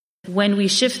When we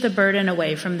shift the burden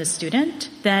away from the student,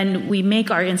 then we make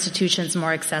our institutions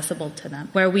more accessible to them,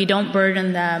 where we don't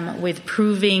burden them with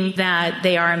proving that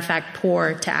they are in fact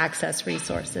poor to access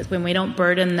resources, when we don't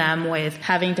burden them with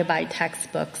having to buy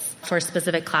textbooks for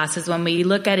specific classes, when we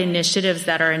look at initiatives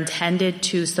that are intended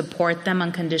to support them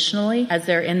unconditionally as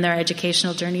they're in their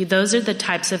educational journey. Those are the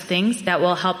types of things that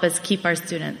will help us keep our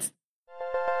students.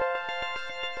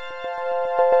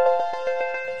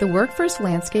 The workforce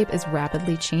landscape is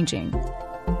rapidly changing,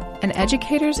 and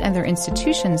educators and their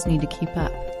institutions need to keep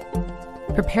up.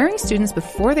 Preparing students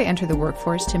before they enter the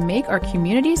workforce to make our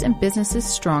communities and businesses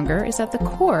stronger is at the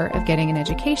core of getting an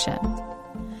education.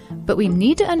 But we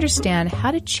need to understand how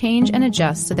to change and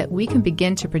adjust so that we can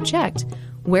begin to project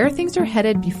where things are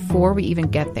headed before we even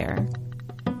get there.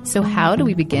 So how do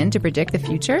we begin to predict the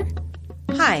future?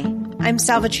 Hi, I'm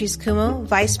Salvatrice Kumo,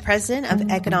 Vice President of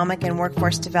Economic and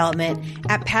Workforce Development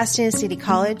at Pasadena City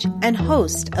College and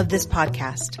host of this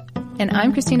podcast. And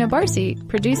I'm Christina Barcy,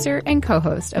 producer and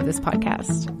co-host of this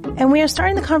podcast. And we are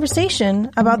starting the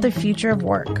conversation about the future of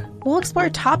work. We'll explore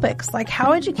topics like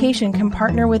how education can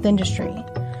partner with industry,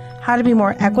 how to be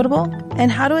more equitable, and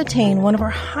how to attain one of our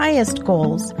highest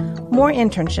goals, more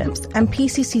internships and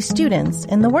PCC students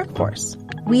in the workforce.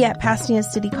 We at Pasadena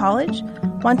City College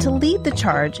want to lead the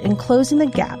charge in closing the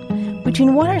gap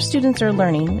between what our students are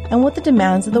learning and what the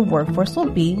demands of the workforce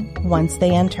will be once they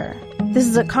enter. This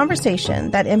is a conversation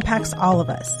that impacts all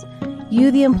of us, you,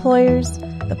 the employers,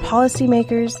 the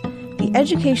policymakers, the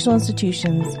educational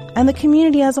institutions, and the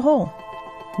community as a whole.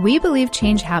 We believe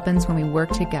change happens when we work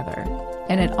together,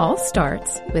 and it all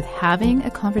starts with having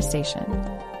a conversation.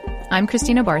 I'm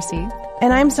Christina Barcy.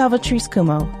 And I'm Salvatrice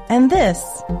Kumo, and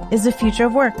this is the Future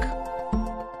of Work.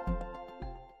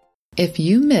 If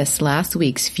you missed last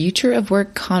week's Future of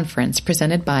Work conference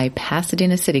presented by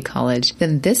Pasadena City College,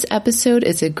 then this episode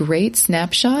is a great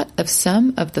snapshot of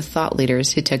some of the thought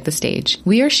leaders who took the stage.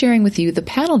 We are sharing with you the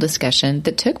panel discussion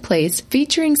that took place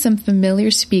featuring some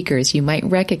familiar speakers you might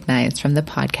recognize from the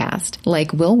podcast,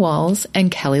 like Will Walls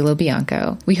and Kelly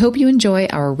Lobianco. We hope you enjoy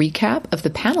our recap of the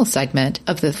panel segment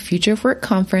of the Future of Work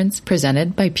conference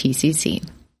presented by PCC.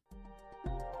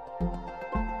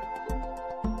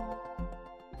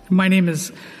 My name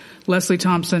is Leslie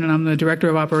Thompson, and I'm the Director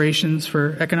of Operations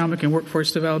for Economic and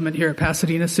Workforce Development here at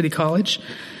Pasadena City College.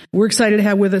 We're excited to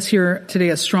have with us here today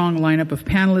a strong lineup of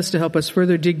panelists to help us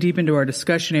further dig deep into our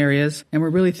discussion areas. And we're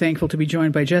really thankful to be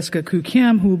joined by Jessica Koo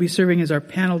Kim, who will be serving as our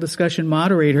panel discussion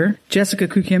moderator. Jessica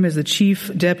Koo Kim is the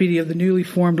Chief Deputy of the newly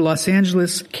formed Los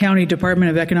Angeles County Department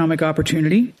of Economic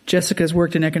Opportunity. Jessica has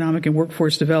worked in economic and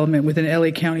workforce development within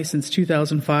LA County since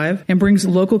 2005 and brings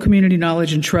local community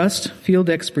knowledge and trust, field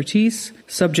expertise,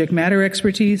 subject matter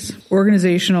expertise,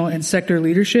 organizational and sector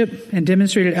leadership, and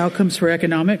demonstrated outcomes for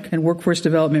economic and workforce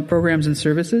development programs and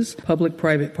services,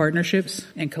 public-private partnerships,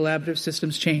 and collaborative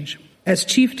systems change. As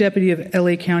Chief Deputy of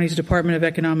LA County's Department of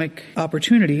Economic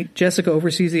Opportunity, Jessica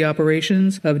oversees the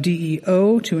operations of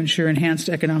DEO to ensure enhanced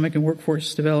economic and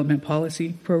workforce development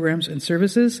policy, programs, and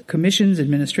services, commissions,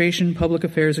 administration, public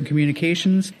affairs and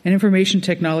communications, and information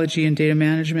technology and data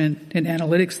management and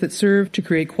analytics that serve to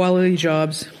create quality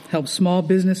jobs, help small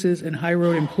businesses and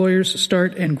high-road employers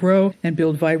start and grow, and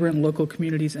build vibrant local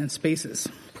communities and spaces.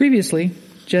 Previously,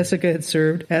 Jessica had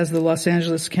served as the Los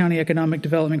Angeles County Economic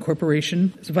Development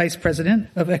Corporation's Vice President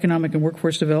of Economic and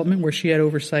Workforce Development, where she had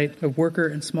oversight of worker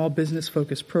and small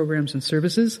business-focused programs and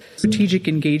services, strategic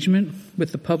engagement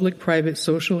with the public, private,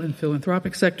 social, and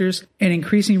philanthropic sectors, and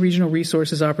increasing regional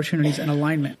resources, opportunities, and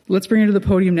alignment. Let's bring her to the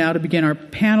podium now to begin our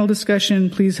panel discussion.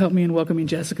 Please help me in welcoming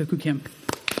Jessica Koo Kim.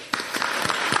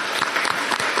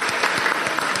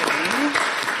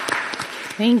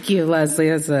 Thank you,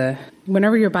 Leslie.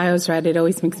 Whenever your bio's read, it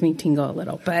always makes me tingle a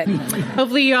little. But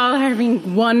hopefully you all are having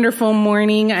a wonderful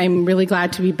morning. I'm really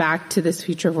glad to be back to this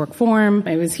Future of Work Forum.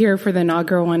 I was here for the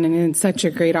inaugural one, and it's such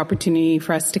a great opportunity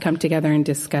for us to come together and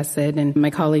discuss it. And my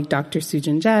colleague, Dr.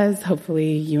 Sujan Jez,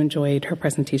 hopefully you enjoyed her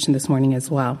presentation this morning as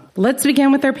well. Let's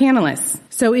begin with our panelists.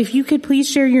 So if you could please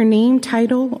share your name,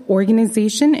 title,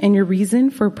 organization, and your reason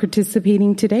for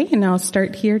participating today. And I'll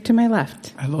start here to my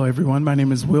left. Hello, everyone. My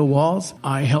name is Will Walls.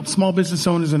 I help small business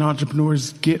owners and entrepreneurs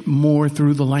get more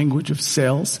through the language of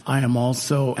sales. I am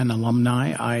also an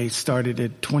alumni. I started a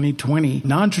 2020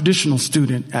 non-traditional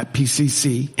student at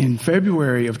PCC in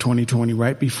February of 2020,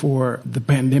 right before the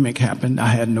pandemic happened. I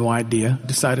had no idea.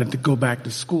 Decided to go back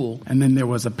to school, and then there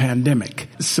was a pandemic.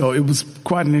 So it was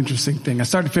quite an interesting thing. I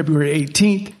started February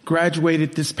 18th,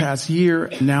 graduated this past year,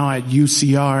 now at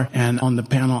UCR, and on the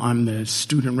panel, I'm the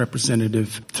student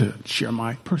representative to share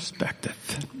my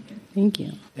perspective. Thank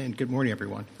you. And good morning,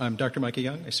 everyone. I'm Dr. Micah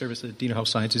Young. I serve as the Dean of Health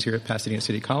Sciences here at Pasadena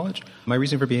City College. My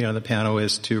reason for being on the panel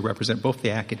is to represent both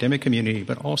the academic community,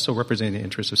 but also represent the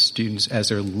interests of students as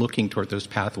they're looking toward those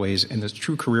pathways and those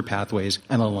true career pathways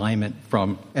and alignment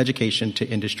from education to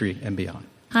industry and beyond.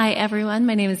 Hi, everyone.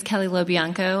 My name is Kelly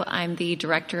LoBianco. I'm the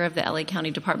director of the LA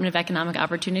County Department of Economic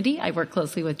Opportunity. I work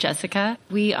closely with Jessica.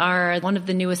 We are one of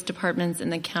the newest departments in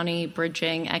the county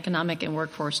bridging economic and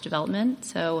workforce development.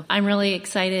 So I'm really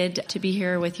excited to be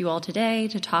here with you all today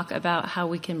to talk about how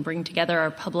we can bring together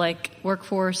our public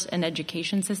workforce and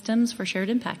education systems for shared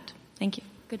impact. Thank you.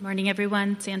 Good morning,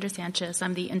 everyone. Sandra Sanchez.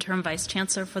 I'm the Interim Vice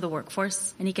Chancellor for the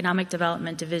Workforce and Economic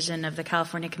Development Division of the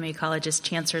California Community College's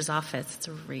Chancellor's Office. It's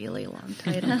a really long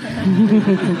title.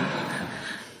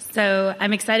 So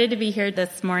I'm excited to be here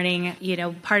this morning. You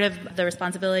know, part of the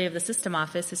responsibility of the system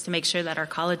office is to make sure that our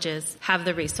colleges have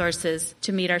the resources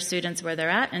to meet our students where they're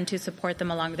at and to support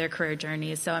them along their career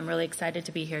journeys. So I'm really excited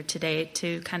to be here today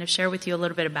to kind of share with you a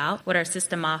little bit about what our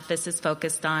system office is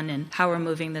focused on and how we're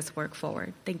moving this work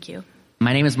forward. Thank you.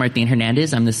 My name is Martin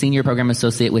Hernandez. I'm the Senior Program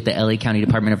Associate with the LA County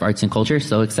Department of Arts and Culture.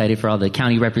 So excited for all the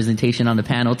county representation on the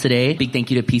panel today. Big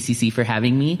thank you to PCC for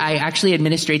having me. I actually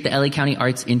administrate the LA County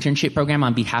Arts Internship Program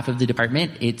on behalf of the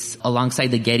department. It's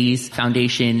alongside the Getty's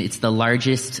Foundation. It's the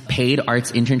largest paid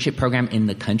arts internship program in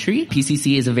the country.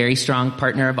 PCC is a very strong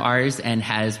partner of ours and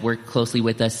has worked closely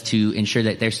with us to ensure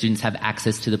that their students have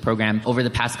access to the program. Over the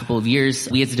past couple of years,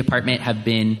 we as a department have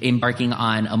been embarking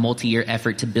on a multi-year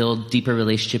effort to build deeper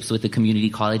relationships with the community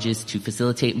colleges to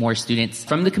facilitate more students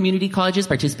from the community colleges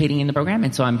participating in the program.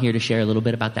 And so I'm here to share a little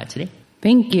bit about that today.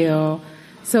 Thank you.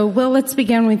 So, Will, let's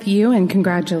begin with you, and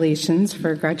congratulations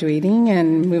for graduating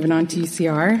and moving on to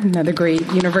UCR, another great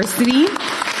university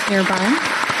nearby.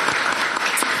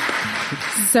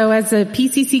 So as a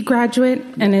PCC graduate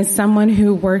and as someone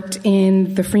who worked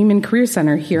in the Freeman Career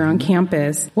Center here on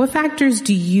campus, what factors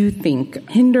do you think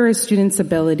hinder a student's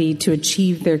ability to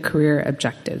achieve their career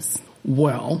objectives?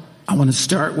 Well, I want to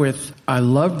start with, I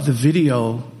loved the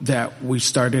video that we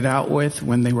started out with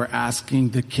when they were asking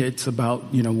the kids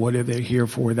about, what are they here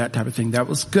for, that type of thing. That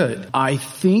was good. I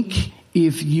think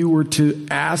if you were to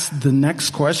ask the next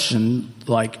question,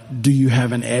 like, do you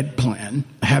have an ed plan?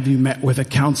 Have you met with a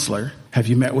counselor? Have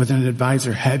you met with an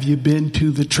advisor? Have you been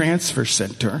to the transfer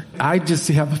center? I just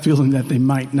have a feeling that they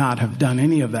might not have done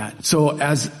any of that. So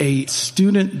as a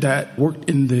student that worked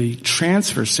in the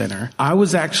transfer center, I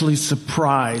was actually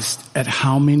surprised at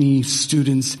how many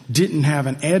students didn't have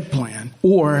an ed plan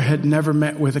or had never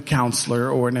met with a counselor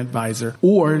or an advisor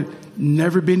or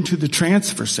never been to the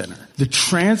transfer center. The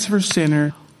transfer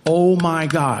center, oh my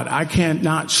God, I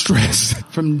cannot stress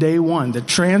from day one. The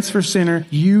transfer center,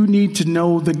 you need to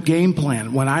know the game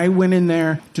plan. When I went in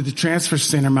there to the transfer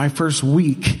center my first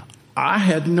week, I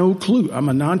had no clue. I'm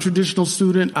a non-traditional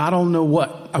student. I don't know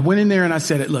what. I went in there and I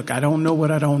said, look, I don't know what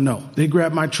I don't know. They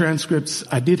grabbed my transcripts.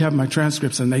 I did have my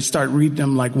transcripts, and they start reading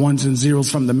them like ones and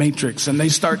zeros from the Matrix, and they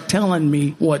start telling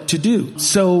me what to do.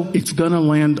 So it's going to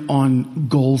land on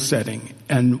goal setting.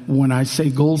 And when I say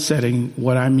goal setting,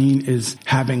 what I mean is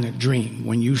having a dream.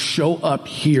 When you show up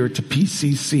here to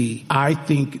PCC, I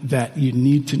think that you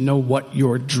need to know what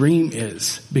your dream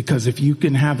is. Because if you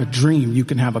can have a dream, you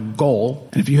can have a goal.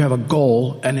 And if you have a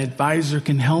goal, an advisor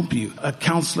can help you. A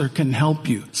counselor can help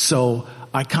you. So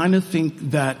I kind of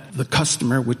think that the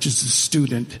customer, which is the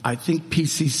student, I think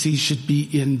PCC should be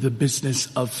in the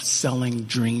business of selling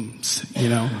dreams,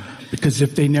 because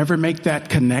if they never make that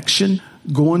connection,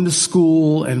 going to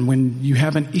school, and when you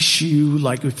have an issue,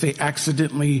 like if they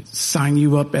accidentally sign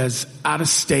you up as out of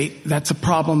state, that's a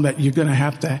problem that you're going to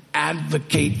have to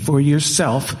advocate for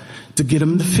yourself to get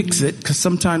them to fix it, because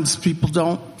sometimes people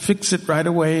don't fix it right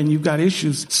away and you've got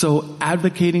issues. So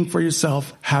advocating for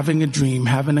yourself, having a dream,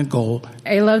 having a goal.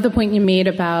 I love the point you made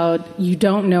about you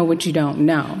don't know what you don't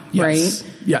know, right?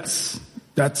 Yes.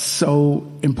 That's so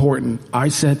important. I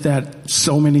said that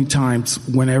so many times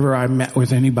whenever I met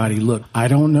with anybody. Look, I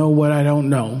don't know what I don't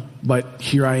know, but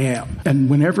here I am. And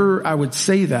whenever I would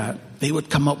say that, they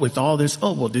would come up with all this,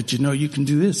 oh, well, did you know you can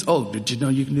do this? Oh, did you know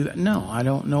you can do that? No, I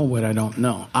don't know what I don't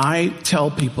know. I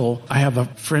tell people, I have a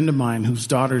friend of mine whose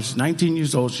daughter's 19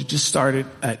 years old. She just started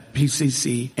at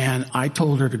PCC, and I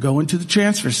told her to go into the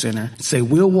transfer center, say,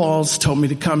 Will Walls told me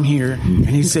to come here, and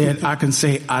he said, I can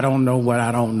say, I don't know what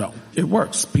I don't know. It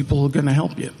works. People are going to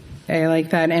help you. I like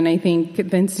that. And I think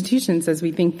the institutions, as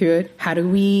we think through it, how do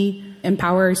we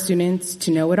empower our students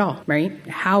to know it all, right?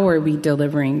 How are we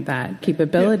delivering that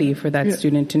capability for that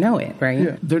student to know it, right?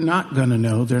 Yeah. They're not going to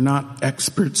know. They're not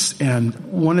experts. And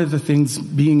one of the things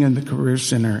being in the Career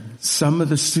Center, some of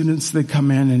the students that come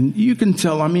in, and you can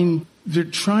tell, they're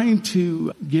trying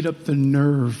to get up the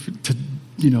nerve to,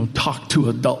 talk to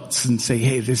adults and say,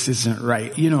 hey, this isn't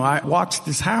right. I watched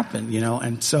this happen,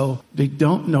 and so they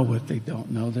don't know what they don't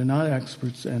know. They're not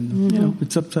experts, and,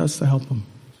 it's up to us to help them.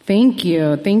 Thank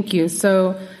you. Thank you.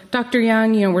 So, Dr.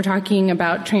 Young, we're talking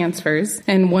about transfers,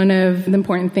 and one of the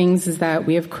important things is that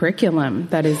we have curriculum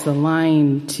that is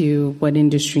aligned to what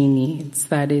industry needs,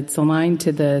 that it's aligned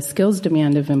to the skills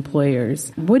demand of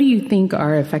employers. What do you think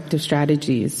are effective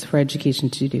strategies for education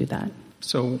to do that?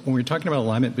 So when we're talking about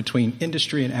alignment between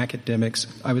industry and academics,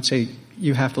 I would say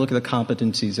you have to look at the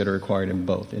competencies that are required in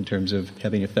both in terms of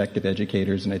having effective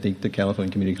educators. And I think the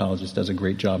California Community Colleges does a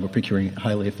great job of procuring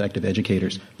highly effective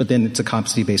educators. But then it's a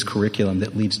competency-based curriculum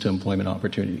that leads to employment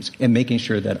opportunities and making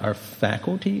sure that our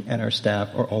faculty and our staff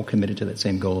are all committed to that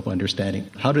same goal of understanding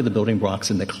how do the building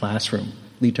blocks in the classroom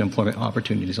lead to employment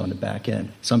opportunities on the back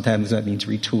end. Sometimes that means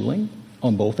retooling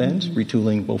on both ends,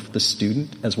 retooling both the student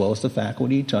as well as the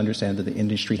faculty to understand that the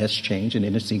industry has changed and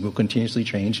industry will continuously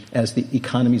change as the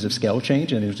economies of scale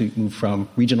change and as we move from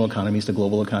regional economies to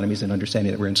global economies and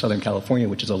understanding that we're in Southern California,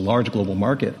 which is a large global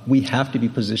market. We have to be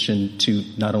positioned to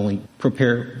not only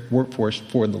prepare workforce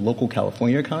for the local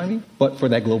California economy, but for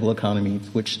that global economy,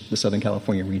 which the Southern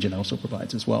California region also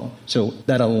provides as well. So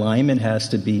that alignment has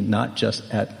to be not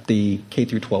just at the K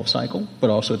through 12 cycle,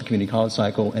 but also at the community college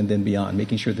cycle and then beyond,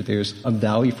 making sure that there's a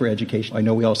value for education. I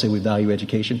know we all say we value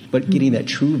education, but getting that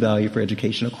true value for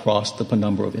education across the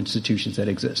number of institutions that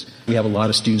exist. We have a lot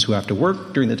of students who have to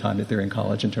work during the time that they're in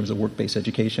college in terms of work-based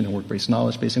education and work-based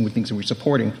knowledge base and things that we're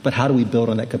supporting. But how do we build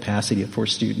on that capacity for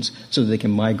students so that they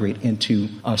can migrate into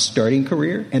a starting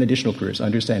career and additional careers?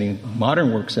 Understanding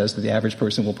modern work says that the average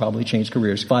person will probably change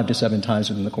careers 5 to 7 times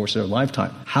within the course of their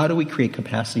lifetime. How do we create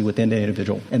capacity within the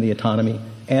individual and the autonomy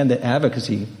and the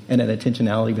advocacy and that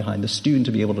intentionality behind the student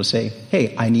to be able to say,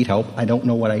 hey, I need help. I don't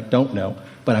know what I don't know,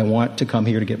 but I want to come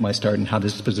here to get my start and how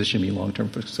does this position me long-term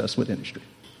for success with industry.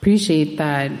 Appreciate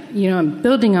that.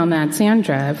 Building on that,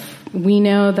 Sandra, we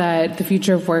know that the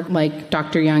future of work, like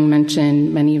Dr. Young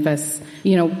mentioned, many of us,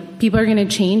 people are going to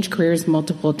change careers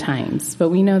multiple times, but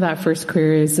we know that first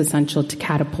career is essential to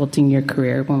catapulting your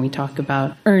career when we talk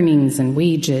about earnings and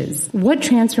wages. What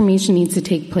transformation needs to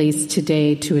take place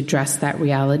today to address that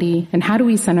reality, and how do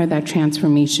we center that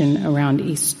transformation around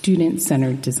a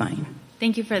student-centered design?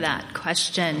 Thank you for that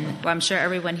question. I'm sure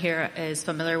everyone here is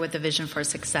familiar with the Vision for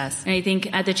Success. And I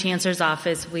think at the Chancellor's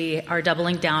Office, we are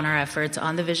doubling down our efforts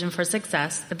on the Vision for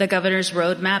Success. The governor's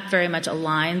roadmap very much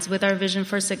aligns with our Vision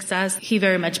for Success. He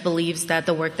very much believes that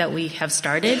the work that we have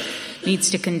started needs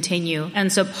to continue.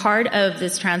 And so part of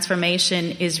this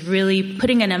transformation is really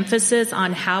putting an emphasis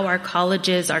on how our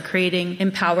colleges are creating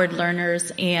empowered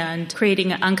learners and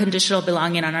creating unconditional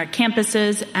belonging on our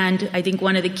campuses. And I think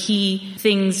one of the key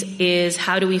things is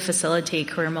how do we facilitate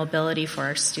career mobility for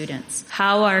our students?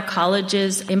 How are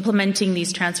colleges implementing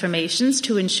these transformations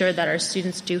to ensure that our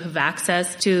students do have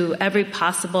access to every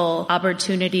possible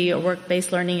opportunity or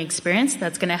work-based learning experience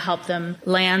that's going to help them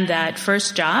land that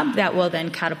first job that will then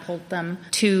catapult them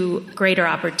to greater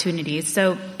opportunities.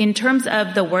 So in terms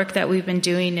of the work that we've been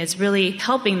doing is really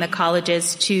helping the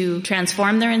colleges to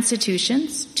transform their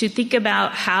institutions, to think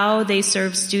about how they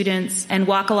serve students and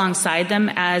walk alongside them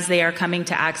as they are coming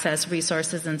to access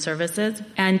resources and services.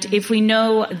 And if we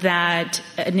know that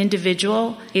an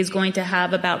individual is going to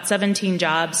have about 17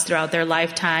 jobs throughout their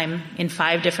lifetime in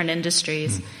 5 different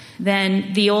industries,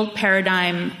 then the old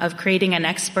paradigm of creating an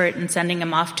expert and sending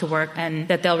them off to work and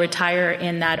that they'll retire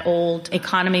in that old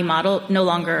economy model no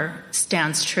longer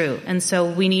stands true. And so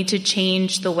we need to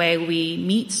change the way we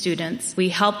meet students. We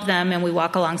help them and we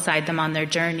walk alongside them on their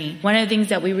journey. One of the things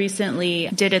that we recently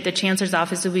did at the Chancellor's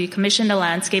Office is we commissioned a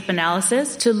landscape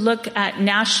analysis to look at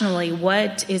nationally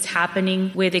what is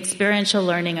happening with experiential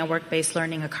learning and work-based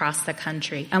learning across the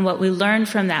country. And what we learned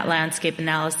from that landscape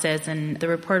analysis and the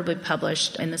report we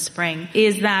published in the spring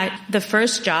is that the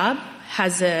first job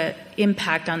has an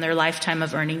impact on their lifetime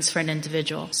of earnings for an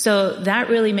individual. So that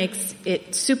really makes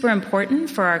it super important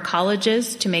for our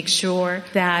colleges to make sure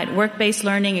that work-based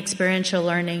learning, experiential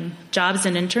learning, jobs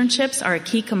and internships are a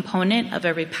key component of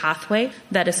every pathway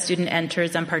that a student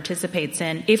enters and participates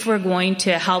in if we're going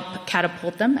to help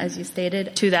catapult them, as you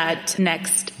stated, to that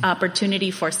next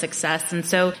opportunity for success. And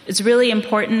so it's really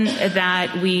important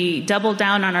that we double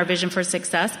down on our vision for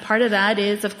success. Part of that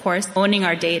is, of course, owning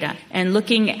our data and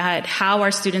looking at how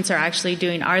our students are actually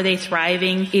doing? Are they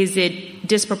thriving? Is it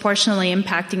disproportionately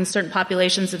impacting certain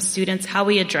populations of students? How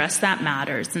we address that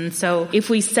matters. And so if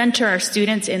we center our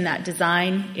students in that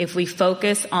design, if we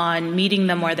focus on meeting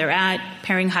them where they're at,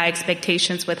 pairing high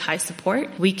expectations with high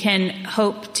support, we can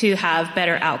hope to have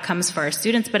better outcomes for our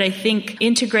students. But I think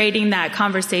integrating that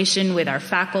conversation with our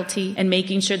faculty and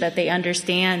making sure that they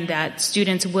understand that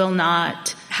students will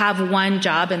not have one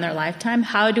job in their lifetime.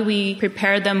 How do we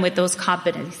prepare them with those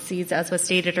competencies, as was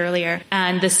stated earlier,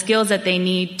 and the skills that they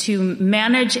need to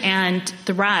manage and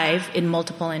thrive in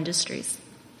multiple industries?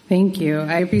 Thank you.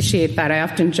 I appreciate that. I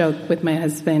often joke with my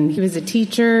husband. He was a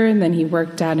teacher, and then he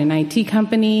worked at an IT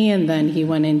company, and then he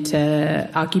went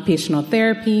into occupational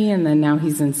therapy, and then now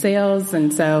he's in sales.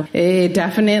 And so it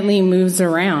definitely moves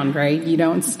around, right? You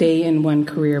don't stay in one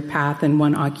career path and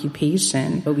one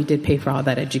occupation, but we did pay for all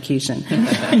that education.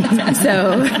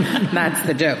 So that's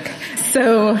the joke.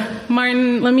 So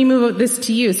Martin, let me move this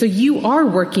to you. So you are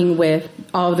working with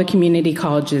all of the community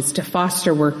colleges to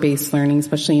foster work-based learning,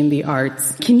 especially in the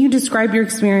arts. Can you describe your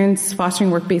experience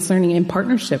fostering work-based learning in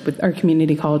partnership with our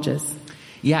community colleges?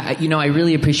 Yeah, I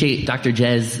really appreciate Dr.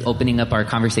 Jez opening up our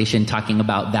conversation, talking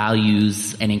about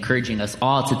values and encouraging us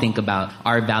all to think about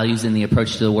our values in the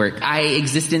approach to the work. I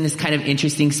exist in this kind of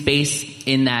interesting space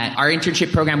in that our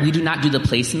internship program, we do not do the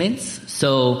placements.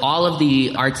 So all of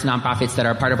the arts nonprofits that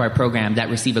are part of our program that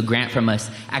receive a grant from us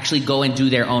actually go and do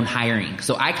their own hiring.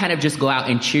 So I kind of just go out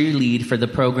and cheerlead for the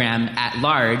program at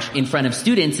large in front of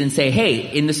students and say, hey,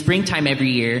 in the springtime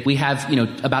every year, we have,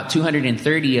 about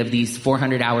 230 of these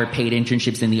 400-hour paid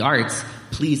internships in the arts.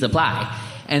 Please apply.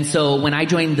 And so when I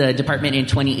joined the department in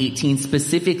 2018,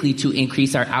 specifically to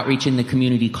increase our outreach in the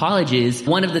community colleges,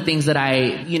 one of the things that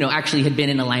I, actually had been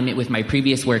in alignment with my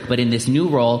previous work, but in this new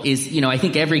role is, I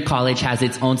think every college has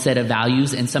its own set of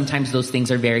values, and sometimes those things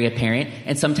are very apparent,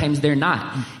 and sometimes they're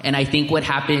not. And I think what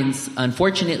happens,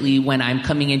 unfortunately, when I'm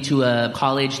coming into a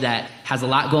college that has a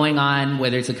lot going on,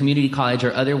 whether it's a community college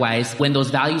or otherwise, when those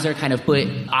values are kind of put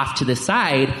off to the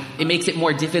side, it makes it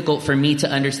more difficult for me to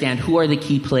understand who are the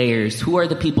key players, who are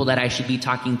the people that I should be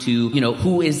talking to,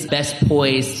 who is best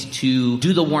poised to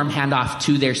do the warm handoff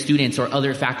to their students or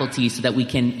other faculty so that we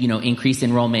can, increase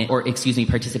enrollment or,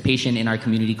 participation in our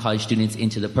community college students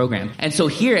into the program. And so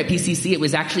here at PCC, it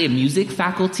was actually a music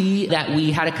faculty that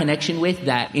we had a connection with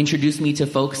that introduced me to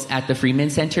folks at the Freeman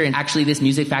Center. And actually this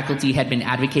music faculty had been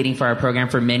advocating for our program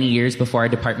for many years before our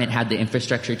department had the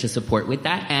infrastructure to support with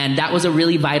that. And that was a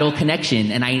really vital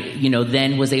connection. And I,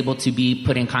 then was able to be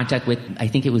put in contact with, I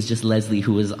think it was just Leslie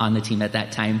who was on the team at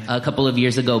that time a couple of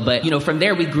years ago. But, from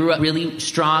there we grew a really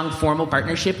strong formal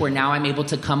partnership where now I'm able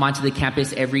to come onto the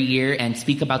campus every year and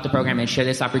speak about the program and share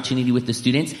this opportunity with the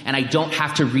students. And I don't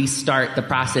have to restart the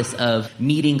process of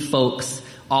meeting folks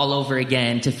all over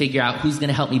again to figure out who's going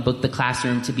to help me book the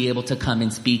classroom to be able to come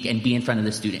and speak and be in front of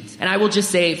the students. And I will just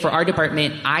say for our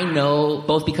department, I know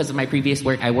both because of my previous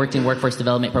work, I worked in workforce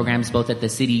development programs both at the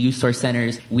city youth source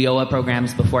centers, WIOA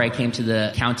programs before I came to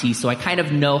the county. So I kind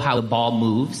of know how the ball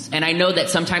moves. And I know that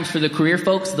sometimes for the career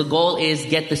folks, the goal is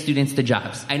get the students the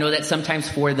jobs. I know that sometimes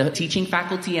for the teaching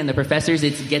faculty and the professors,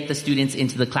 it's get the students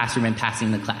into the classroom and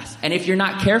passing the class. And if you're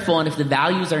not careful and if the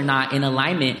values are not in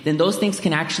alignment, then those things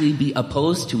can actually be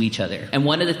opposed to each other. And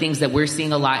one of the things that we're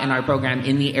seeing a lot in our program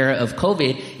in the era of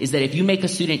COVID is that if you make a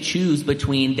student choose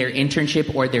between their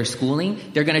internship or their schooling,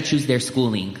 they're going to choose their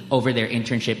schooling over their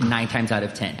internship 9 times out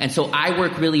of 10. And so I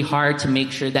work really hard to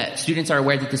make sure that students are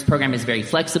aware that this program is very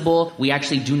flexible. We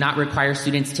actually do not require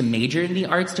students to major in the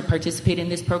arts to participate in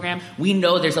this program. We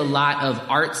know there's a lot of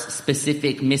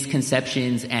arts-specific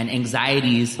misconceptions and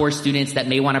anxieties for students that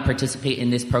may want to participate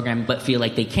in this program but feel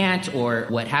like they can't or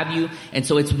what have you. And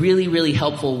so it's really, really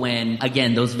helpful when,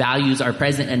 again, those values are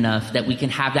present enough that we can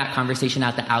have that conversation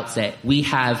at the outset. We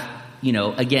have,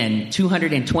 again,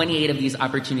 228 of these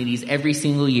opportunities every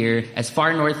single year, as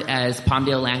far north as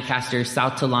Palmdale, Lancaster,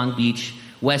 south to Long Beach,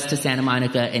 west to Santa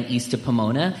Monica, and east to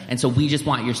Pomona. And so we just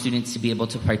want your students to be able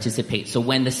to participate. So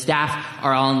when the staff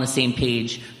are all on the same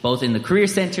page, both in the Career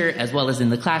Center as well as in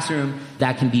the classroom,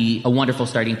 that can be a wonderful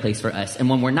starting place for us. And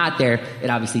when we're not there, it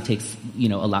obviously takes, a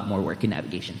lot more work and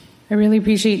navigation. I really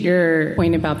appreciate your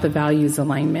point about the values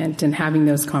alignment and having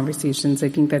those conversations. I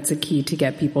think that's a key to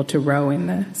get people to row in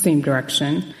the same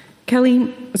direction.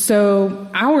 Kelly, so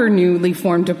our newly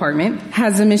formed department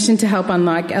has a mission to help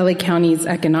unlock LA County's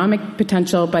economic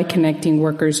potential by connecting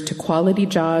workers to quality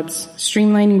jobs,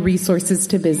 streamlining resources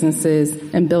to businesses,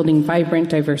 and building vibrant,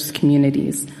 diverse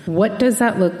communities. What does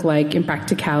that look like in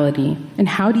practicality, and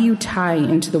how do you tie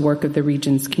into the work of the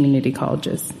region's community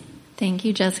colleges? Thank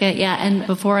you, Jessica. Yeah, and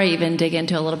before I even dig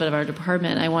into a little bit of our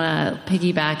department, I want to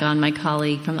piggyback on my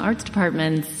colleague from the arts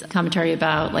department's commentary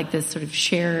about like this sort of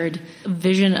shared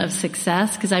vision of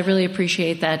success, because I really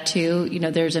appreciate that too. You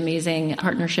know, there's amazing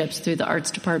partnerships through the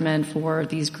arts department for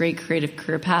these great creative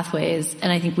career pathways,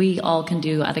 and I think we all can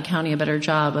do at a county a better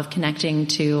job of connecting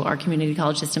to our community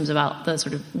college systems about the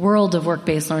sort of world of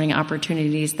work-based learning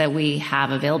opportunities that we have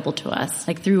available to us.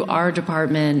 Like through our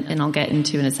department, and I'll get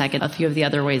into in a second a few of the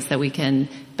other ways that we can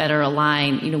better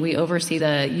align. You know, we oversee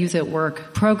the Youth at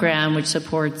Work program, which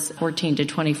supports 14 to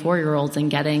 24-year-olds in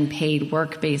getting paid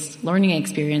work-based learning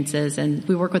experiences. And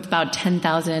we work with about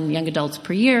 10,000 young adults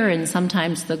per year. And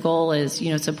sometimes the goal is,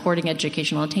 you know, supporting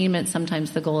educational attainment.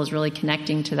 Sometimes the goal is really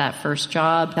connecting to that first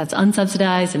job that's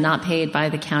unsubsidized and not paid by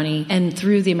the county. And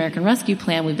through the American Rescue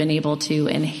Plan, we've been able to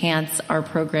enhance our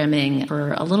programming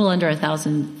for a little under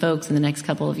 1,000 folks in the next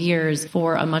couple of years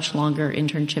for a much longer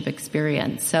internship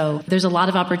experience. So there's a lot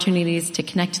of opportunities to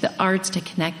connect to the arts, to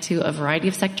connect to a variety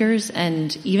of sectors,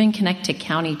 and even connect to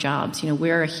county jobs. You know,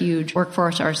 we're a huge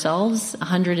workforce ourselves,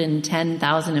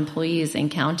 110,000 employees and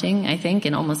counting, I think,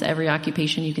 in almost every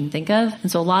occupation you can think of.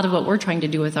 And so a lot of what we're trying to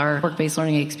do with our work-based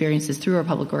learning experiences through our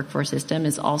public workforce system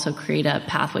is also create a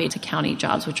pathway to county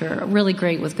jobs, which are really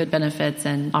great with good benefits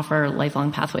and offer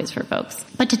lifelong pathways for folks.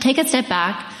 But to take a step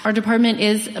back, our department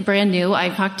is brand new.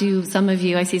 I've talked to some of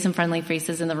you, I see some friendly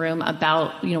faces in the room,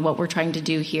 about, you know, what we're trying to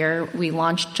do here. We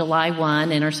launched July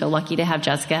 1 and are so lucky to have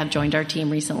Jessica have joined our team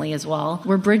recently as well.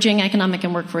 We're bridging economic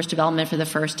and workforce development for the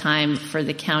first time for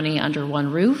the county under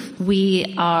one roof.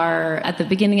 We are at the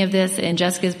beginning of this. In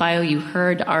Jessica's bio, you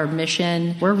heard our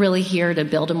mission. We're really here to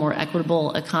build a more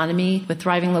equitable economy with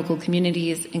thriving local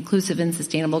communities, inclusive and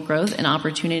sustainable growth and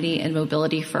opportunity and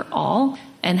mobility for all.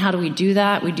 And how do we do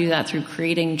that? We do that through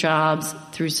creating jobs,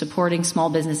 through supporting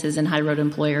small businesses and high road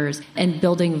employers, and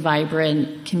building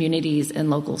vibrant communities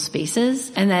and local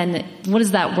spaces. And then what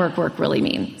does that work really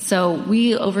mean? So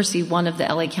we oversee one of the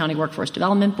LA County Workforce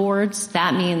Development Boards.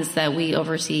 That means that we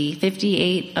oversee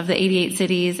 58 of the 88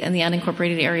 cities and the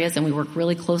unincorporated areas, and we work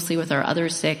really closely with our other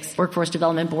 6 workforce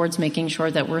development boards, making sure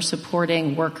that we're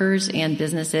supporting workers and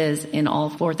businesses in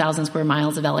all 4,000 square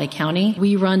miles of LA County.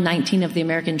 We run 19 of the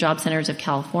American Job Centers of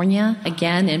California,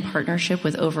 again, in partnership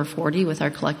with over 40 with our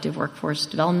collective workforce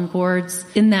development boards.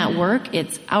 In that work,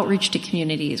 it's outreach to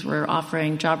communities. We're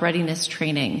offering job readiness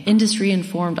training,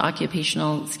 industry-informed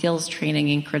occupational skills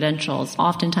training and credentials,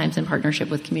 oftentimes in partnership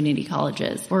with community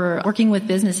colleges. We're working with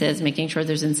businesses, making sure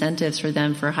there's incentives for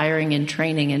them for hiring and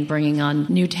training and bringing on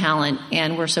new talent.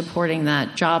 And we're supporting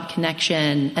that job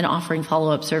connection and offering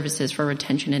follow-up services for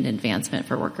retention and advancement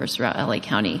for workers throughout LA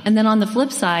County. And then on the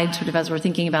flip side, sort of as we're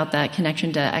thinking about that connection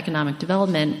to economic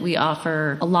development, we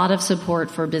offer a lot of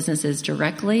support for businesses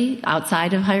directly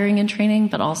outside of hiring and training,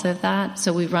 but also that.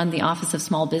 So we run the Office of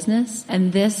Small Business,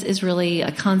 and this is really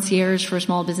a concierge for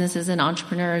small businesses and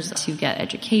entrepreneurs to get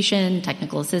education,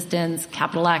 technical assistance,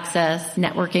 capital access,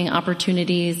 networking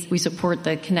opportunities. We support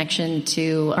the connection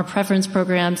to our preference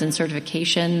programs and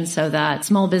certifications so that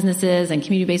small businesses and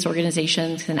community-based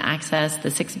organizations can access the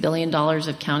 $6 billion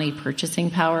of county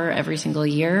purchasing power every single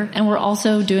year. And we're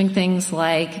also doing things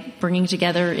like bringing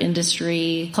together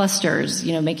industry clusters,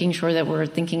 you know, making sure that we're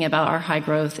thinking about our high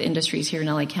growth industries here in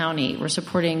LA County. We're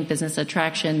supporting business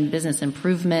attraction, business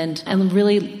improvement, and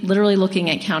really literally looking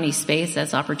at county space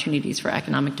as opportunities for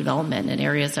economic development in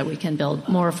areas that we can build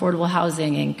more affordable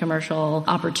housing and commercial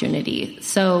opportunity.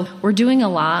 So we're doing a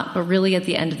lot, but really at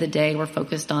the end of the day, we're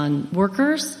focused on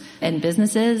workers and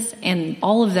businesses, and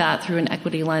all of that through an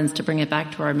equity lens to bring it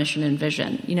back to our mission and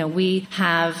vision. You know, we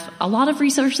have a lot of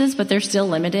resources, but they're still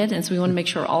limited, and so we want to make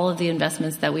sure all of the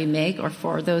investments that we make are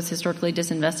for those historically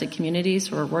disinvested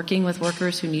communities. We're working with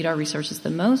workers who need our resources the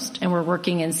most, and we're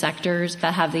working in sectors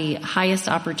that have the highest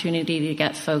opportunity to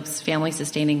get folks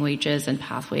family-sustaining wages and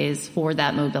pathways for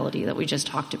that mobility that we just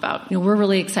talked about. You know, we're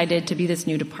really excited to be this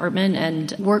new department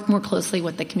and work more closely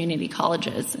with the community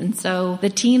colleges. And so the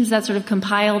teams that sort of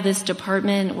compile this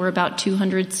department, we're about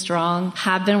 200 strong,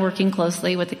 have been working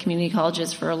closely with the community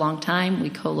colleges for a long time. We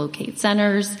co-locate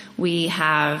centers. We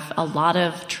have a lot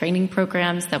of training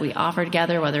programs that we offer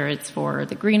together, whether it's for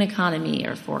the green economy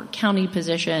or for county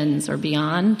positions or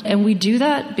beyond. And we do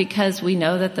that because we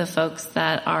know that the folks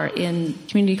that are in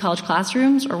community college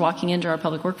classrooms or walking into our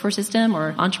public workforce system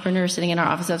or entrepreneurs sitting in our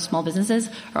Office of Small Businesses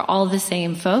are all the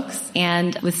same folks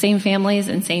and with same families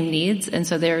and same needs. And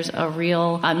so there's a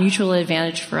real mutual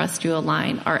advantage for us to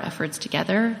align our efforts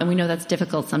together. And we know that's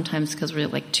difficult sometimes because we're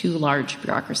like two large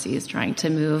bureaucracies trying to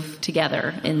move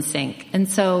together in sync. And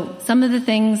so some of the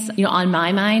things, on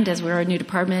my mind as we're a new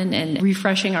department and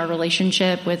refreshing our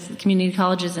relationship with community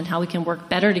colleges and how we can work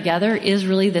better together is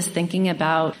really this thinking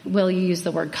about, will you use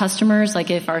the word customers?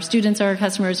 Like if our students are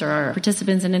customers or our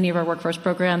participants in any of our workforce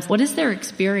programs, what is their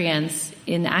experience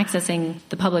in accessing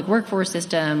the public workforce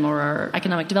system or our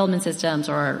economic development systems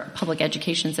or our public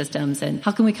education systems, and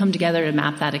how can we come together to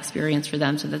map that experience for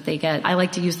them so that they get, I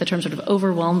like to use the term sort of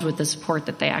overwhelmed with the support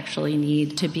that they actually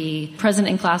need to be present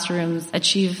in classrooms,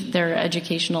 achieve their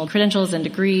educational credentials and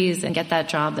degrees, and get that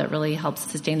job that really helps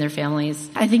sustain their families.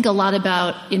 I think a lot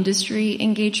about industry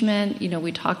engagement.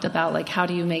 We talked about like how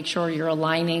do you make sure you're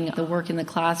aligning the work in the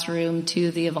classroom to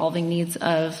the evolving needs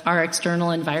of our external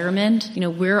environment.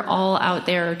 We're all out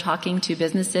there talking to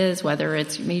businesses, whether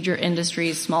it's major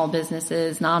industries, small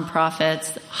businesses,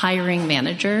 nonprofits, hiring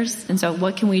managers. And so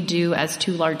what can we do as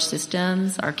two large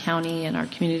systems, our county and our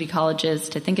community colleges,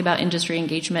 to think about industry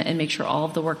engagement and make sure all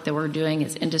of the work that we're doing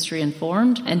is industry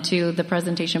informed? And to the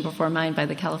presentation before mine by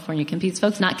the California Competes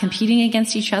folks, not competing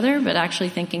against each other, but actually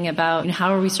thinking about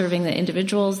how are we serving the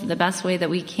individuals the best way that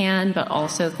we can, but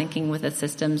also thinking with a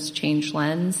systems change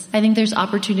lens. I think there's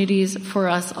opportunities for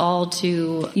us all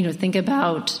to, think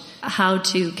about how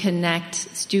to connect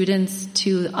students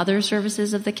to other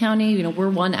services of the county. We're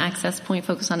one access point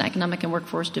focused on economic and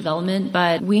workforce development,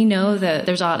 but we know that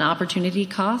there's an opportunity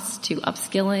cost to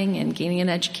upskilling and gaining an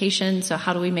education. So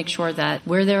how do we make sure that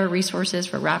where there are resources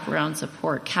for wraparound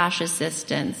support, cash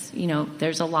assistance,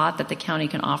 there's a lot that the county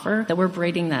can offer, that we're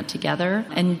braiding that together.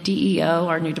 And DEO,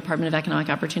 our new Department of Economic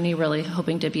Opportunity, really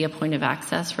hoping to be a point of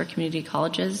access for community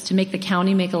colleges to make the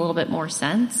county make a little bit more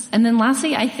sense. And then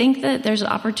lastly, I think that there's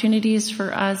opportunities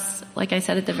for us, like I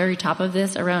said at the very top of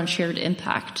this, around shared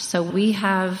impact. So we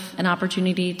have an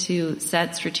opportunity to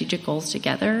set strategic goals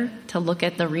together, to look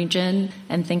at the region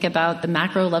and think about the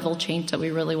macro level change that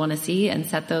we really want to see and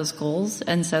set those goals.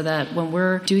 And so that when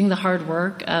we're doing the hard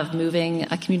work of moving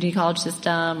a community college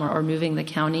system or moving the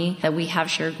county, that we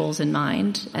have shared goals in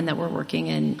mind and that we're working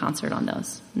in concert on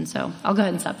those. And so I'll go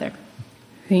ahead and stop there.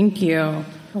 Thank you.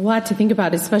 A lot to think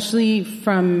about, especially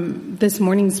from this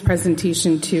morning's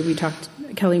presentation too.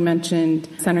 Kelly mentioned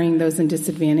centering those in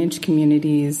disadvantaged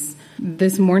communities.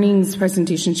 This morning's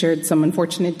presentation shared some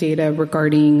unfortunate data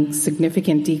regarding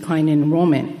significant decline in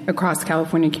enrollment across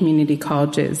California community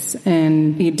colleges.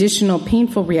 And the additional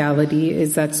painful reality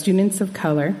is that students of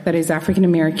color, that is African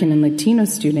American and Latino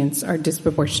students, are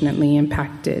disproportionately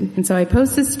impacted. And so I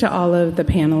pose this to all of the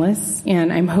panelists,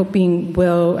 and I'm hoping,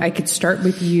 Will, I could start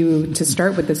with you to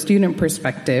start with the student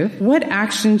perspective. What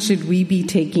action should we be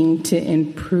taking to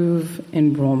improve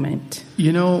enrollment?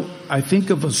 I think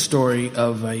of a story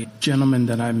of a gentleman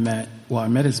that I met. Well, I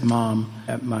met his mom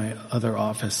at my other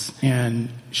office, and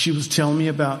she was telling me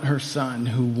about her son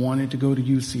who wanted to go to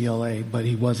UCLA, but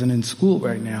he wasn't in school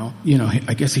right now.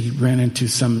 I guess he ran into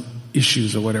some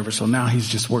issues or whatever, so now he's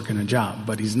just working a job,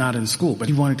 but he's not in school, but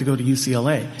he wanted to go to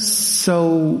UCLA.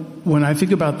 So when I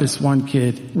think about this one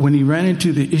kid, when he ran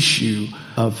into the issue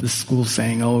of the school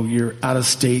saying, oh, you're out of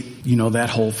state, that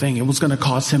whole thing, it was going to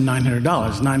cost him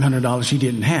 $900 he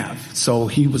didn't have. So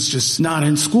he was just not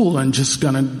in school and just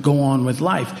going to go on with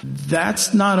life.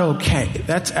 That's not okay.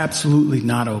 That's absolutely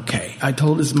not okay. I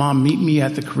told his mom, meet me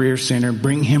at the Career Center,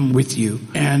 bring him with you.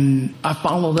 And I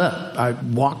followed up. I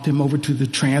walked him over to the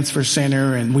transfer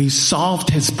center and we solved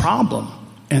his problem.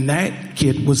 And that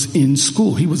kid was in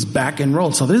school. He was back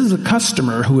enrolled. So this is a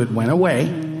customer who had went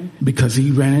away because he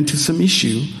ran into some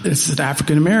issue. It's an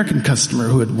African-American customer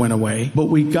who had went away, but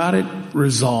we got it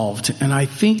resolved. And I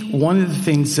think one of the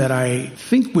things that I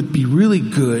think would be really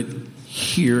good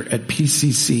here at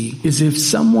PCC is if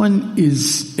someone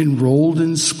is enrolled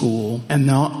in school and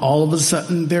now all of a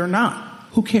sudden they're not.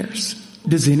 Who cares?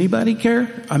 Does anybody care?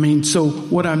 So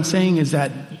what I'm saying is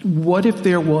that what if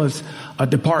there was a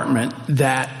department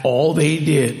that all they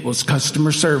did was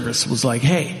customer service, was like,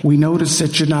 hey, we noticed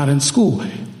that you're not in school.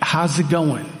 How's it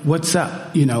going? What's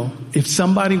up? If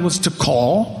somebody was to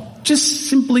call, just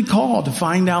simply call to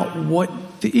find out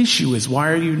what the issue is. Why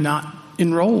are you not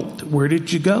enrolled? Where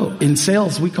did you go? In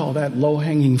sales, we call that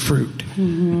low-hanging fruit.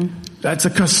 Mm-hmm. That's a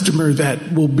customer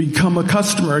that will become a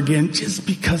customer again just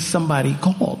because somebody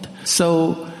called.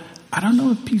 So I don't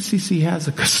know if PCC has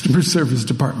a customer service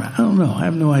department. I don't know. I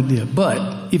have no idea.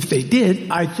 But if they did,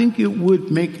 I think it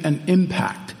would make an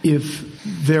impact if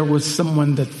there was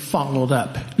someone that followed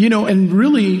up. And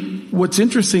really what's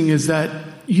interesting is that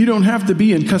you don't have to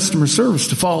be in customer service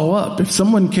to follow up. If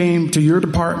someone came to your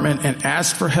department and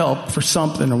asked for help for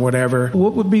something or whatever,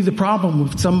 what would be the problem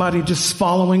with somebody just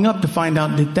following up to find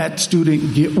out, did that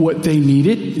student get what they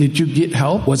needed? Did you get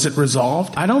help? Was it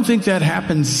resolved? I don't think that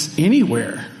happens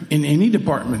anywhere in any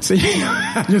departments.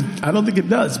 I don't think it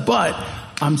does, but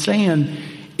I'm saying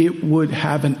it would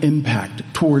have an impact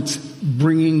towards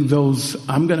bringing those,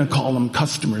 I'm going to call them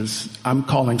customers, I'm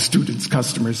calling students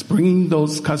customers, bringing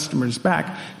those customers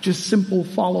back, just simple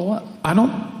follow-up. I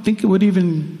don't think it would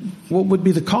even, what would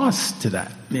be the cost to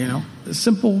that, A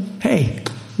simple, hey,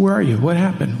 where are you? What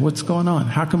happened? What's going on?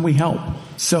 How can we help?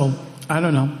 So, I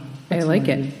don't know. I like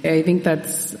it. I think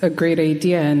that's a great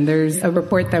idea. And there's a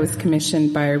report that was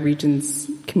commissioned by our region's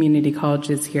community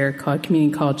colleges here called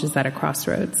Community Colleges at a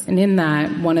Crossroads. And in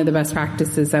that, one of the best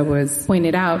practices that was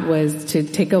pointed out was to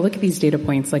take a look at these data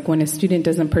points. Like when a student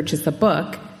doesn't purchase a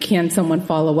book, can someone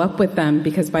follow up with them?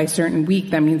 Because by a certain week,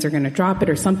 that means they're going to drop it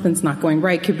or something's not going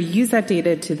right. Could we use that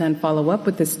data to then follow up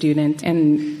with the student?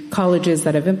 And colleges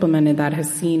that have implemented that have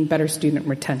seen better student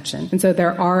retention. And so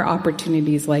there are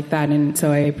opportunities like that. And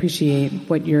so I appreciate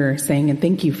what you're saying and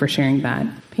thank you for sharing that.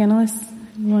 Panelists,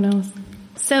 anyone else?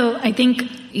 So I think,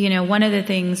 one of the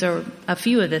things or a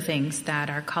few of the things that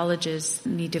our colleges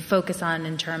need to focus on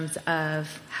in terms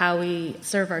of how we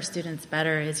serve our students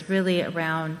better is really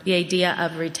around the idea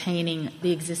of retaining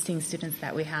the existing students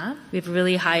that we have. We have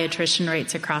really high attrition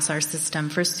rates across our system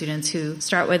for students who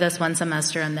start with us one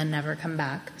semester and then never come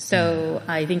back. So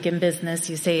I think in business,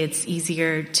 you say it's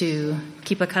easier to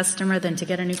keep a customer than to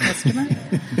get a new customer.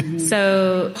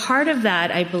 So part of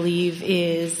that, I believe,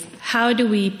 is how do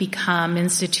we become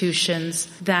institutions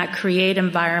that create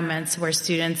environments where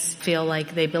students feel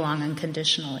like they belong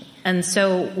unconditionally? And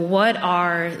so what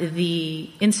are the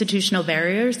institutional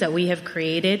barriers that we have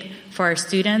created for our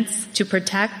students to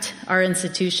protect our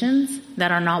institutions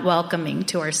that are not welcoming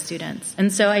to our students?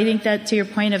 And so I think that to your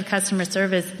point of customer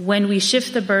service, when we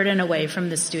shift the burden away from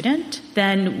the student,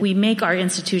 then we make our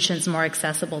institutions more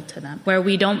accessible to them, where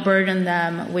we don't burden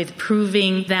them with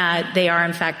proving that they are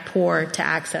in fact poor to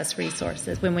access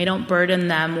resources, when we don't burden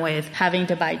them with having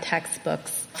to buy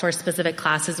textbooks for specific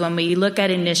classes, when we look at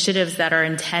initiatives that are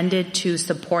intended to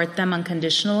support them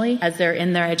unconditionally as they're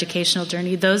in their educational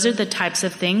journey, those are the types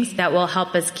of things that will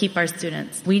help us keep our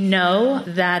students. We know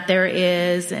that there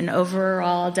is an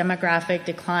overall demographic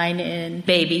decline in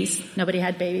babies. Nobody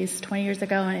had babies 20 years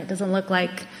ago, and it doesn't look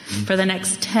like for the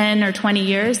next 10 or 20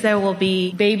 years there will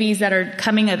be babies that are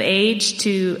coming of age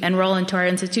to enroll into our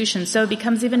institutions. So it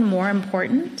becomes even more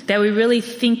important that we really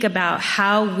think about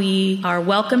how we are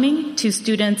welcoming to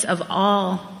students of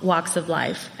all walks of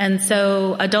life. And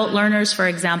so adult learners, for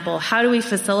example, how do we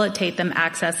facilitate them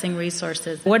accessing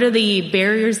resources? What are the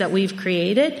barriers that we've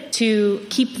created to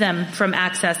keep them from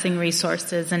accessing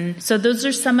resources? And so those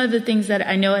are some of the things that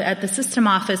I know at the system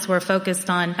office we're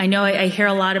focused on. I know I hear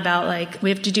a lot about, like,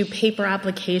 we have to do paper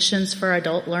applications for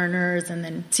adult learners, and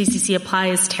then CCC Apply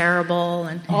is terrible,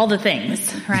 and all the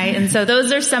things, right? And so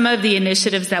those are some of the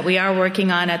initiatives that we are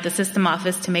working on at the system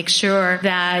office to make sure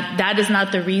that that is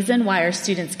not the reason why our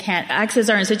students can't access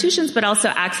our institutions, but also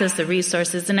access the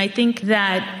resources. And I think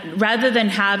that rather than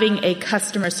having a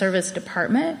customer service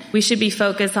department, we should be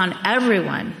focused on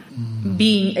everyone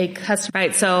being a customer,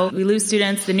 right? So we lose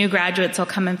students, the new graduates will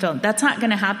come and fill. That's not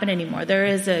going to happen anymore. There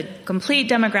is a complete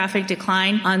demographic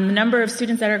decline on the number of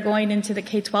students that are going into the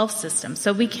K-12 system.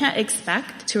 So we can't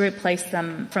expect to replace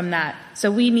them from that. So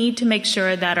we need to make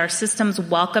sure that our systems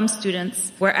welcome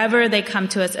students wherever they come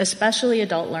to us, especially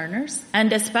adult learners,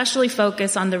 and especially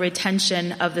focus on the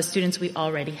retention of the students we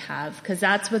already have, because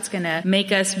that's what's going to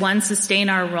make us, one, sustain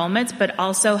our enrollments, but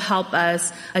also help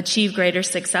us achieve greater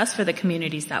success for the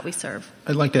communities that we serve.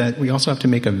 I'd like to add, we also have to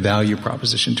make a value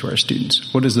proposition to our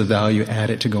students. What is the value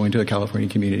added to going to a California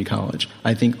community college?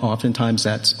 I think oftentimes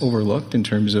that's overlooked in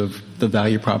terms of the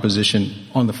value proposition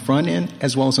on the front end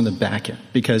as well as on the back end.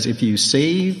 Because if you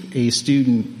save a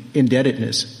student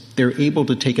indebtedness, they're able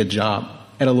to take a job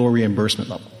at a lower reimbursement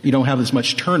level. You don't have as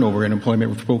much turnover in employment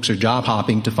where folks are job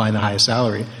hopping to find the highest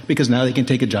salary, because now they can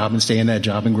take a job and stay in that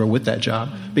job and grow with that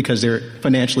job because they're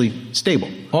financially stable.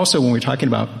 Also, when we're talking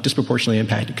about disproportionately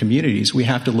impacted communities, we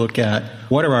have to look at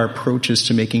what are our approaches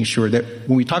to making sure that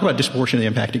when we talk about disproportionately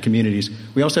impacted communities,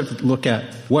 we also have to look at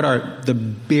what are the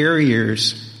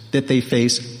barriers that they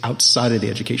face outside of the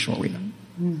educational arena.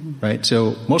 Right?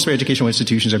 So most of our educational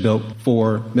institutions are built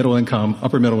for middle income,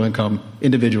 upper middle income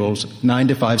individuals, 9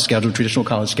 to 5 schedule, traditional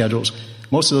college schedules.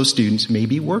 Most of those students may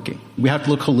be working. We have to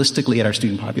look holistically at our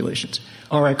student populations.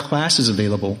 Are our classes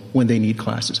available when they need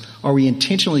classes? Are we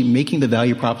intentionally making the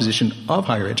value proposition of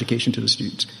higher education to the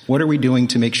students? What are we doing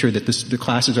to make sure that the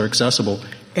classes are accessible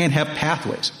and have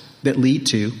pathways that lead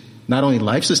to not only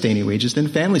life-sustaining wages, then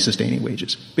family-sustaining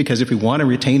wages? Because if we want to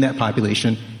retain that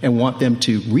population and want them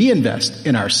to reinvest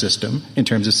in our system in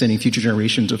terms of sending future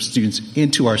generations of students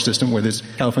into our system, whether it's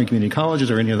California community colleges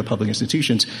or any other public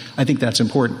institutions, I think that's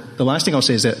important. The last thing I'll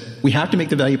say is that we have to make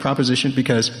the value proposition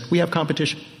because we have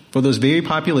competition. For those very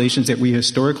populations that we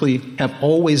historically have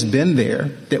always been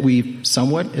there, that we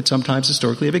somewhat and sometimes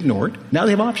historically have ignored, now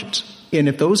they have options. And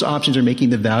if those options are making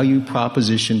the value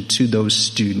proposition to those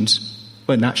students,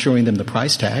 but not showing them the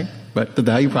price tag, but the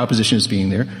value proposition is being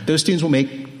there, those students will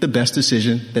make the best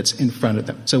decision that's in front of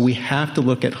them. So we have to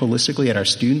look at holistically at our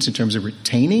students in terms of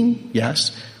retaining,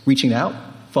 yes, reaching out,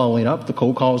 following up, the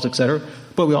cold calls, et cetera.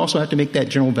 But we also have to make that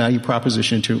general value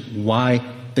proposition to why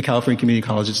the California Community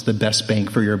College is the best bang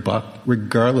for your buck,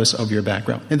 regardless of your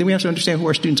background. And then we have to understand who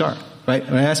our students are, right?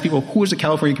 When I ask people, who is a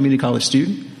California Community College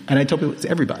student? And I tell people it's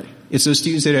everybody. It's those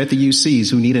students that are at the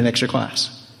UCs who need an extra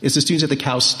class. It's the students at the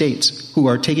Cal States who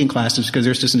are taking classes because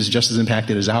their system is just as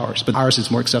impacted as ours, but ours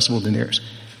is more accessible than theirs.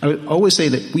 I would always say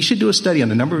that we should do a study on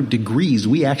the number of degrees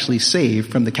we actually save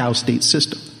from the Cal State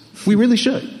system. We really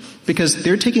should, because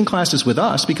they're taking classes with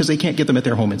us because they can't get them at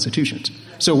their home institutions.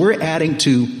 So we're adding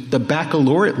to the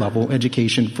baccalaureate level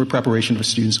education for preparation of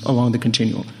students along the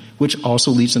continuum, which also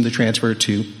leads them to transfer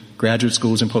to graduate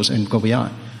schools and post and go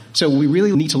beyond. So we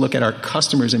really need to look at our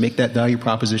customers and make that value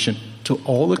proposition to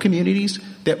all the communities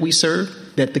that we serve,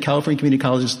 that the California community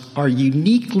colleges are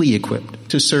uniquely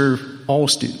equipped to serve all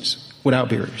students without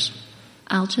barriers.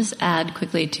 I'll just add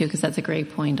quickly, too, because that's a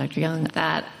great point, Dr. Young,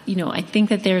 that, I think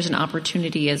that there's an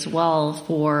opportunity as well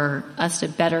for us to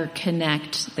better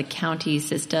connect the county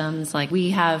systems. Like,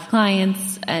 we have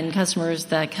clients and customers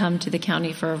that come to the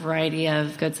county for a variety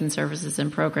of goods and services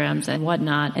and programs and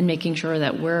whatnot, and making sure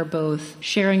that we're both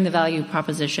sharing the value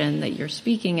proposition that you're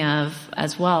speaking of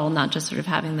as well, not just sort of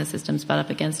having the systems butt up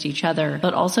against each other,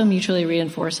 but also mutually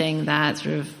reinforcing that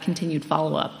sort of continued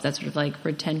follow-up, that sort of like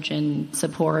retention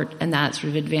support and that sort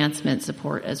of advancement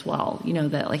support as well.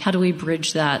 That like, how do we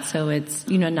bridge that so it's,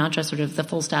 not just sort of the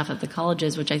full staff of the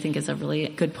colleges, which I think is a really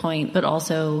good point, but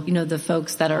also, the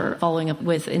folks that are following up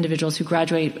with individuals who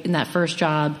graduate in that first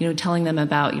job, telling them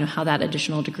about, how that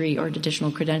additional degree or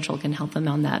additional credential can help them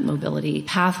on that mobility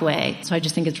pathway. So I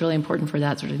just think it's really important for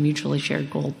that sort of mutually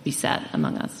shared goal to be set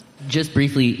among us. Just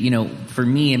briefly, for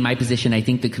me in my position, I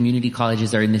think the community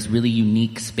colleges are in this really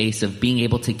unique space of being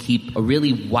able to keep a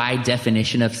really wide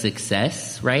definition of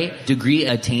success, right? Degree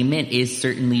attainment is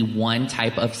certainly one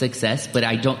type of success, but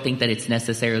I don't think that it's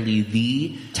necessarily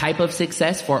the type of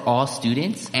success for all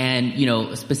students. And,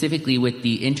 specifically with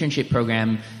the internship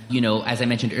program, as I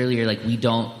mentioned earlier, like, we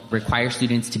don't require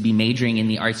students to be majoring in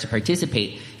the arts to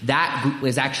participate. That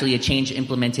was actually a change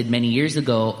implemented many years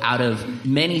ago out of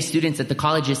many students at the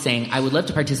colleges saying, I would love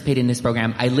to participate in this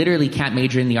program. I literally can't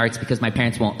major in the arts because my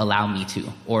parents won't allow me to,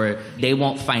 or they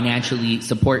won't financially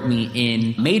support me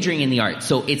in majoring in the arts.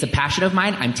 So it's a passion of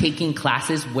mine. I'm taking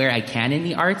classes where I can in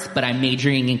the arts, but I'm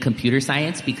majoring in computer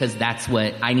science because that's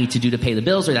what I need to do to pay the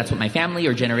bills, or that's what my family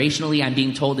or generationally I'm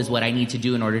being told is what I need to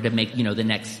do in order to make, the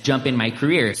next jump in my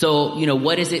career. So,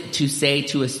 what is it to say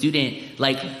to a student,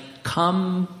 like,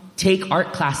 come take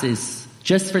art classes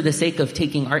just for the sake of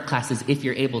taking art classes if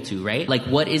you're able to, right? Like,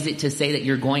 what is it to say that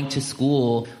you're going to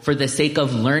school for the sake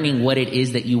of learning what it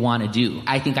is that you want to do?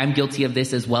 I think I'm guilty of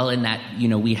this as well, in that,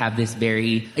 we have this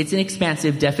it's an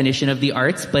expansive definition of the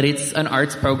arts, but it's an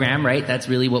arts program, right? That's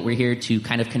really what we're here to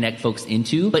kind of connect folks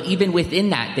into. But even within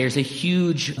that, there's a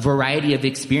huge variety of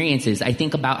experiences. I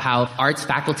think about how arts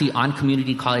faculty on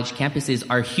community college campuses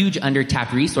are huge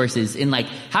undertapped resources in, like,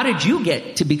 how did you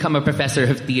get to become a professor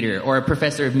of theater or a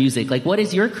professor of music? Like, what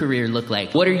does your career look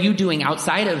like? What are you doing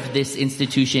outside of this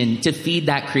institution to feed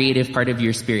that creative part of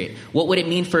your spirit? What would it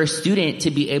mean for a student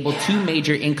to be able to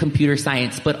major in computer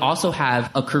science, but also have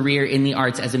a career in the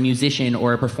arts as a musician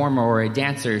or a performer or a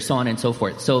dancer, so on and so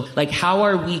forth? So, like, how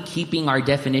are we keeping our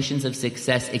definitions of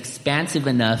success expansive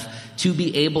enough to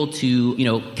be able to,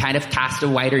 kind of cast a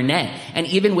wider net? And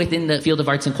even within the field of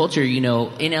arts and culture, in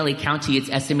LA County, it's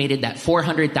estimated that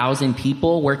 400,000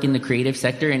 people work in the creative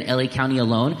sector in LA County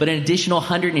alone. But in addition additional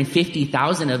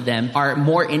 150,000 of them are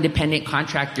more independent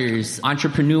contractors,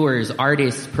 entrepreneurs,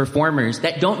 artists, performers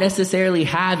that don't necessarily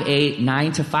have a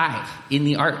 9-to-5 in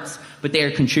the arts. But they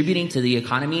are contributing to the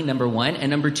economy, number one.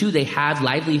 And number two, they have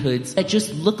livelihoods that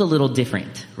just look a little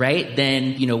different, right?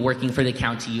 Than, working for the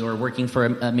county or working for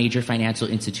a major financial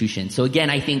institution. So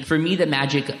again, I think for me, the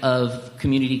magic of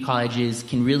community colleges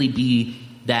can really be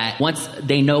that once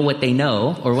they know what they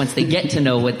know, or once they get to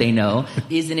know what they know,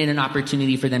 isn't it an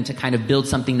opportunity for them to kind of build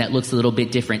something that looks a little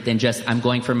bit different than just I'm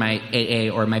going for my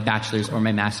AA or my bachelor's or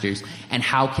my master's, and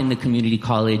how can the community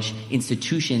college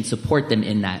institution support them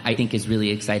in that, I think is really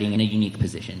exciting and a unique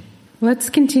position. Let's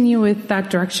continue with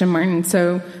that direction, Martin.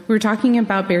 So we were talking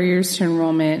about barriers to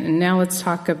enrollment, and now let's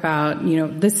talk about,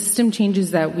 the system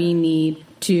changes that we need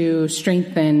to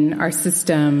strengthen our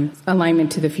system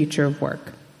alignment to the future of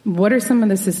work. What are some of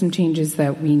the system changes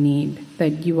that we need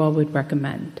that you all would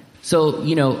recommend? So,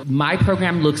 my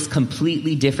program looks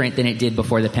completely different than it did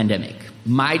before the pandemic.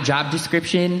 My job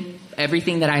description,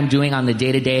 everything that I'm doing on the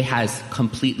day-to-day has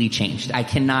completely changed. I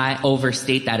cannot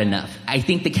overstate that enough. I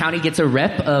think the county gets a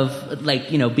rep of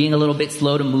being a little bit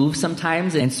slow to move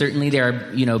sometimes. And certainly there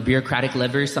are, bureaucratic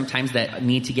levers sometimes that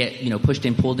need to get, pushed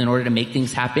and pulled in order to make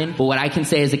things happen. But what I can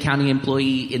say as a county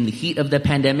employee in the heat of the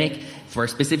pandemic, for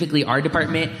specifically our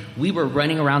department, we were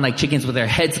running around like chickens with our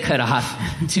heads cut off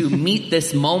to meet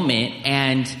this moment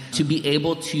and to be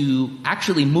able to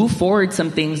actually move forward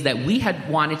some things that we had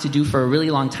wanted to do for a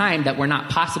really long time that were not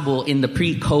possible in the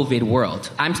pre-COVID world.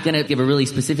 I'm going to give a really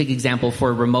specific example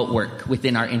for remote work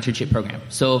within our internship program.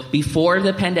 So before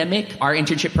the pandemic, our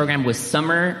internship program was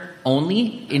summer only.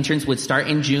 Interns would start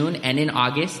in June and in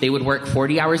August. They would work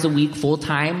 40 hours a week full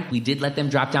time. We did let them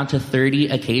drop down to 30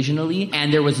 occasionally,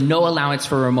 and there was no allowance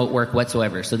for remote work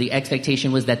whatsoever. So the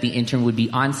expectation was that the intern would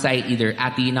be on site either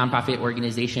at the nonprofit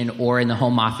organization or in the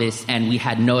home office, and we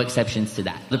had no exceptions to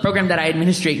that. The program that I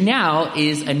administrate now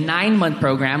is a 9-month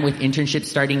program with internships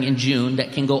starting in June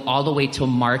that can go all the way till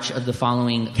March of the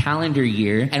following calendar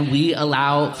year, and we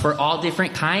allow for all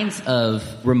different kinds of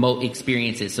remote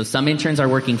experiences. So some interns are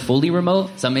working fully remote.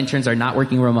 Some interns are not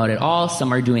working remote at all.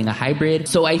 Some are doing a hybrid.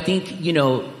 So I think,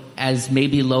 as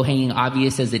maybe low-hanging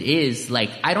obvious as it is,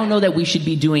 I don't know that we should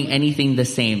be doing anything the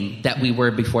same that we were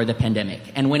before the pandemic.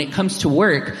 And when it comes to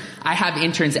work, I have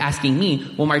interns asking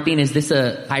me, well, Martin, is this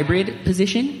a hybrid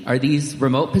position? Are these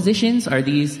remote positions? Are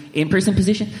these in-person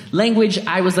positions? Language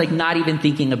I was not even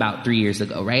thinking about 3 years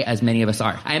ago, right? As many of us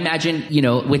are. I imagine,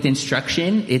 with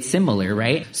instruction, it's similar,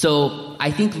 right? So I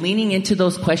think leaning into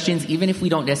those questions, even if we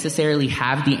don't necessarily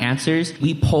have the answers,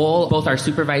 we poll both our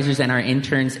supervisors and our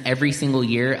interns every single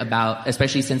year about,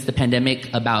 especially since the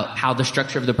pandemic, about how the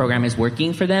structure of the program is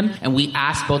working for them. And we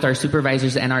ask both our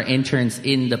supervisors and our interns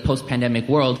in the post-pandemic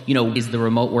world, is the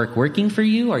remote work working for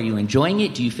you? Are you enjoying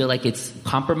it? Do you feel like it's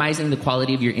compromising the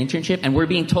quality of your internship? And we're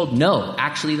being told, no,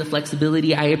 actually the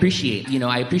flexibility I appreciate.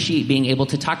 I appreciate being able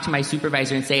to talk to my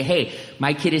supervisor and say, hey,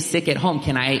 my kid is sick at home.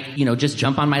 Can I, just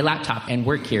jump on my laptop and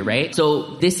work here, right?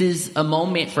 So this is a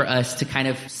moment for us to kind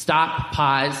of stop,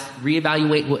 pause,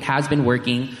 reevaluate what has been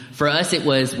working. For us, it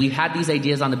was, we've had these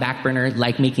ideas on the back burner,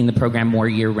 like making the program more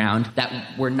year-round,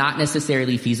 that were not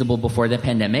necessarily feasible before the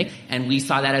pandemic. And we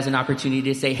saw that as an opportunity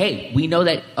to say, hey, we know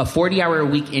that a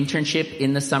 40-hour-a-week internship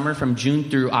in the summer from June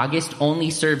through August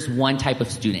only serves one type of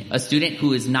student. A student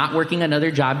who is not working another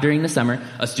job during the summer,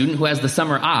 a student who has the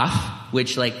summer off,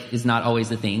 which is not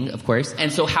always a thing, of course.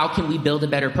 And so how can we build a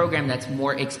better program that's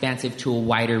more expansive to a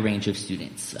wider range of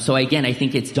students? So again, I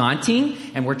think it's daunting,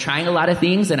 and we're trying a lot of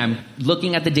things, and I'm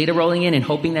looking at the data rolling in and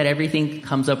hoping that everything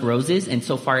comes up roses, and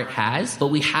so far it has. But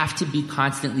we have to be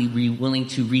constantly willing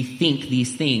to rethink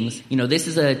these things. This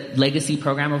is a legacy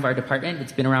program of our department.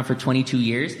 It's been around for 22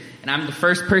 years, and I'm the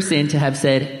first person to have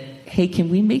said, hey, can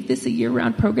we make this a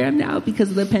year-round program now because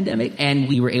of the pandemic? And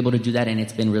we were able to do that, and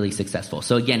it's been really successful.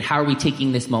 So again, how are we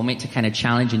taking this moment to kind of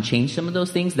challenge and change some of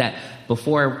those things that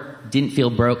before didn't feel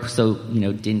broke, so,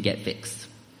 didn't get fixed?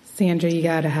 Sandra, you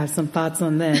got to have some thoughts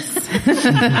on this.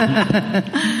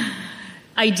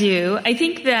 I do. I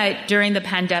think that during the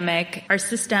pandemic, our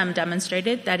system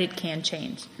demonstrated that it can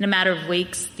change. In a matter of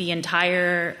weeks, the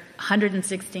entire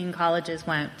 116 colleges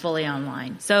went fully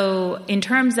online. So in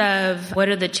terms of what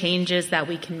are the changes that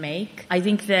we can make, I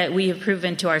think that we have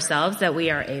proven to ourselves that we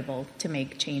are able to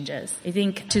make changes. I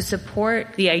think to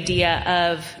support the idea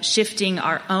of shifting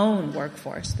our own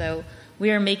workforce, so We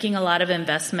are making a lot of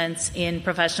investments in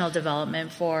professional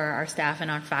development for our staff and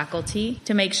our faculty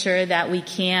to make sure that we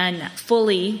can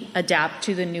fully adapt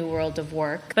to the new world of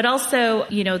work. But also,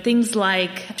 things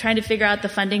like trying to figure out the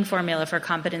funding formula for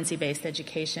competency-based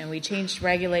education. We changed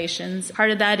regulations. Part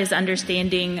of that is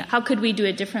understanding how could we do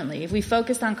it differently. If we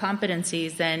focused on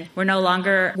competencies, then we're no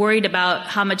longer worried about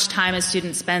how much time a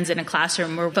student spends in a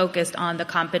classroom. We're focused on the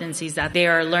competencies that they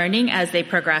are learning as they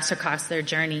progress across their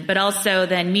journey. But also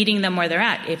then meeting them where they're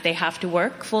at. If they have to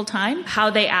work full-time,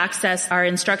 how they access our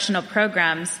instructional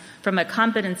programs from a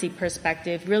competency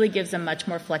perspective really gives them much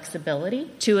more flexibility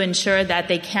to ensure that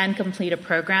they can complete a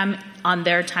program on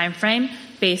their time frame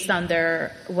based on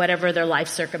whatever their life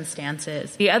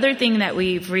circumstances. The other thing that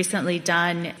we've recently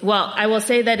done, I will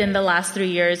say that in the last 3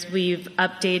 years, we've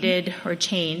updated or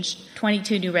changed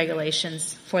 22 new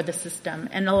regulations for the system.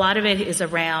 And a lot of it is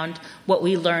around what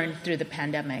we learned through the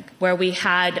pandemic, where we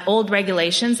had old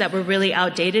regulations that were really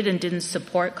outdated and didn't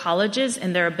support colleges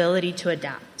in their ability to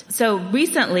adapt. So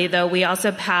recently, though, we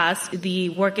also passed the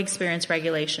work experience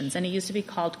regulations, and it used to be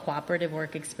called cooperative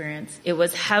work experience. It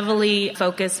was heavily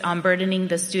focused on burdening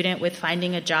the student with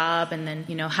finding a job and then,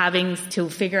 having to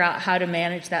figure out how to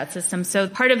manage that system. So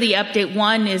part of the update,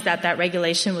 one, is that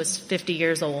regulation was 50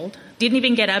 years old. Didn't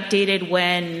even get updated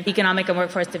when economic and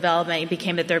workforce development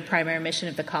became the third primary mission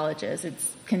of the colleges.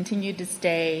 It's continued to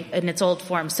stay in its old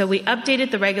form. So we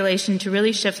updated the regulation to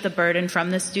really shift the burden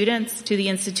from the students to the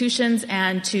institutions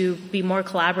and to be more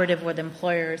collaborative with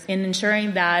employers in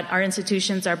ensuring that our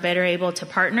institutions are better able to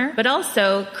partner, but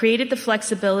also created the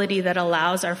flexibility that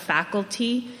allows our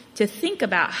faculty to think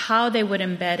about how they would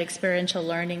embed experiential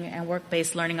learning and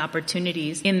work-based learning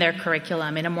opportunities in their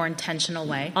curriculum in a more intentional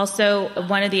way. Also,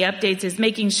 one of the updates is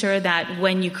making sure that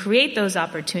when you create those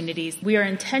opportunities, we are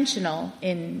intentional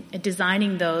in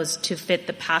designing those to fit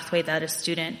the pathway that a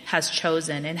student has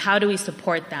chosen. And how do we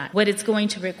support that? What it's going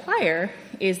to require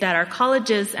is that our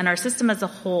colleges and our system as a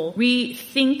whole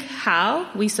rethink how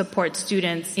we support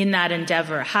students in that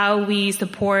endeavor, how we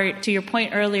support, to your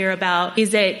point earlier about,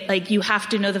 is it like you have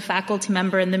to know the faculty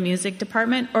member in the music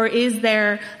department, or is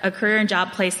there a career and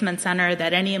job placement center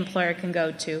that any employer can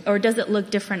go to, or does it look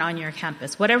different on your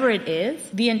campus? Whatever it is,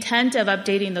 the intent of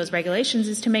updating those regulations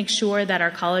is to make sure that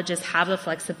our colleges have the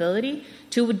flexibility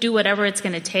to do whatever it's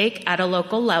going to take at a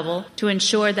local level to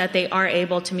ensure that they are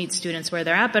able to meet students where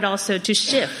they're at, but also to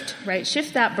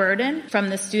shift that burden from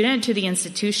the student to the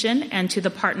institution and to the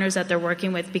partners that they're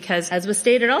working with, because as was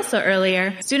stated also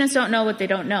earlier, students don't know what they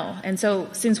don't know. And so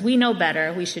since we know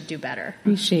better, we should do better.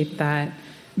 Appreciate that.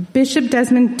 Bishop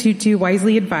Desmond Tutu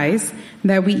wisely advised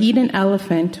that we eat an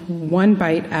elephant one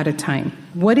bite at a time.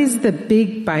 What is the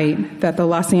big bite that the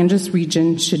Los Angeles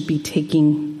region should be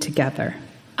taking together?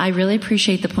 I really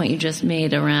appreciate the point you just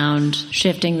made around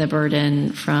shifting the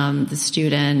burden from the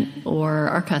student or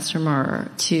our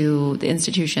customer to the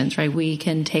institutions, right? We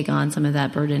can take on some of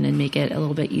that burden and make it a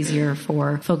little bit easier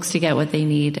for folks to get what they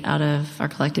need out of our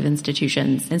collective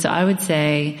institutions. And so I would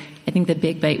say, I think the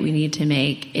big bite we need to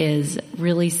make is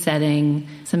really setting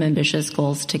some ambitious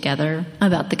goals together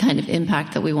about the kind of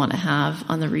impact that we want to have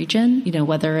on the region.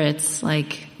 Whether it's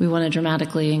like we want to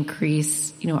dramatically increase,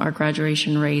 our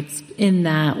graduation rates in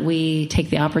that we take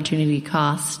the opportunity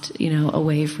cost,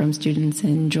 away from students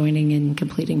in joining and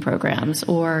completing programs,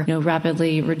 or,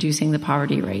 rapidly reducing the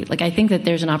poverty rate. Like, I think that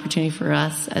there's an opportunity for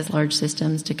us as large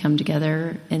systems to come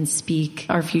together and speak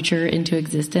our future into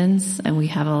existence. And we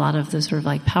have a lot of the sort of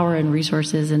like power and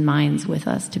resources and minds with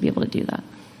us to be able to do that.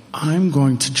 I'm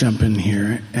going to jump in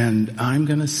here, and I'm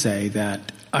going to say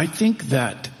that I think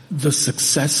that the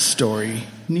success story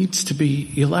needs to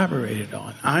be elaborated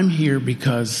on. I'm here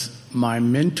because my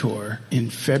mentor in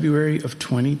February of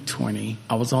 2020,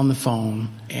 I was on the phone,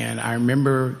 and I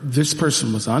remember this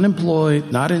person was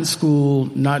unemployed, not in school,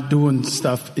 not doing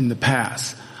stuff in the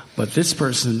past. But this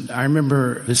person, I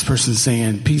remember this person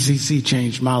saying, PCC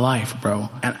changed my life, bro.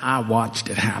 And I watched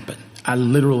it happen. I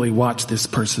literally watched this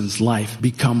person's life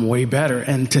become way better.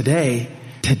 And today,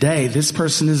 this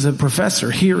person is a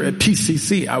professor here at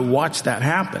PCC. I watched that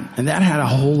happen. And that had a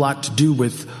whole lot to do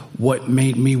with what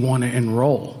made me want to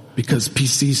enroll, because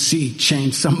PCC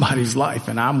changed somebody's life.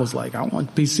 And I was like, I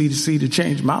want PCC to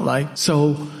change my life.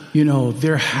 So,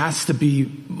 there has to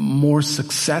be more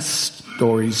success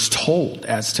stories told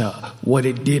as to what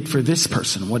it did for this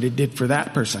person, what it did for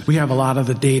that person. We have a lot of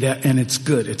the data, and it's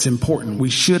good. It's important.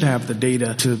 We should have the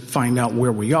data to find out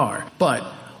where we are. But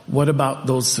what about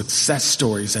those success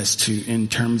stories in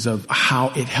terms of how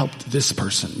it helped this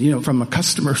person? From a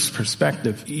customer's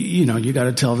perspective, you got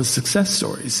to tell the success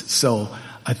stories. So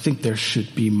I think there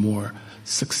should be more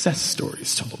success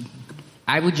stories told.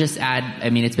 I would just add, I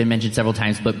mean, it's been mentioned several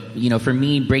times, but, for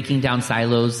me, breaking down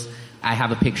silos, I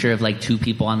have a picture of like two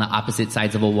people on the opposite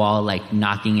sides of a wall, like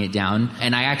knocking it down.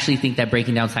 And I actually think that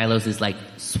breaking down silos is like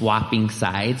swapping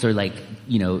sides or like,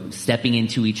 stepping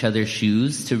into each other's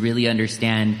shoes to really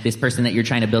understand this person that you're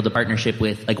trying to build a partnership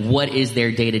with. Like, what is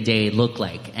their day-to-day look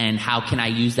like? And how can I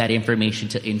use that information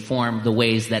to inform the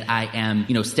ways that I am,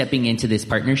 stepping into this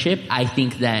partnership? I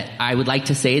think that I would like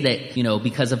to say that,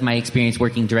 because of my experience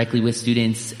working directly with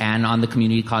students and on the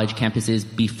community college campuses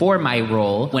before my current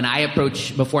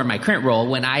role,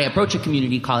 when I approach a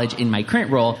community college in my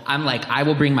current role, I'm like, I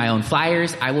will bring my own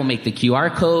flyers. I will make the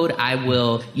QR code. I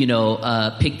will,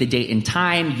 pick the date and time.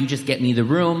 You just get me the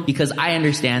room, because I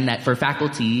understand that for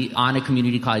faculty on a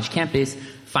community college campus,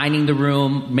 finding the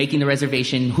room, making the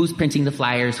reservation, who's printing the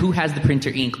flyers, who has the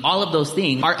printer ink, all of those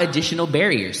things are additional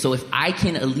barriers. So if I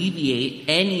can alleviate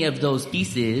any of those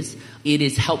pieces, it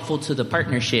is helpful to the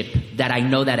partnership that I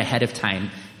know that ahead of time.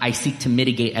 I seek to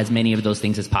mitigate as many of those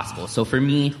things as possible. So for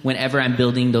me, whenever I'm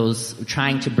building those,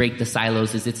 trying to break the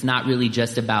silos, it's not really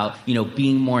just about,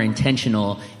 being more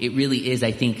intentional. It really is,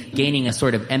 I think, gaining a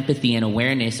sort of empathy and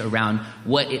awareness around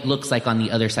what it looks like on the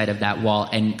other side of that wall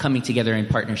and coming together in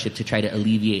partnership to try to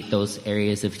alleviate those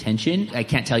areas of tension. I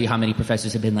can't tell you how many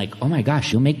professors have been like, oh my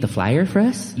gosh, you'll make the flyer for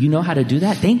us? You know how to do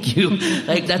that? Thank you.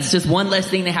 Like, that's just one less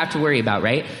thing they have to worry about,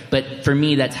 right? But for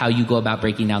me, that's how you go about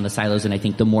breaking down the silos. And I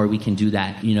think the more we can do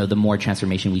that, the more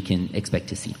transformation we can expect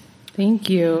to see. Thank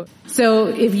you. So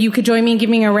if you could join me in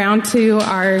giving a round to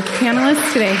our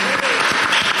panelists today.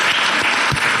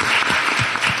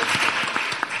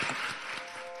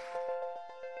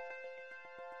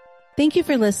 Thank you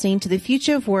for listening to the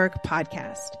Future of Work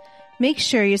podcast. Make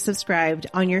sure you're subscribed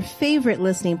on your favorite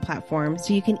listening platform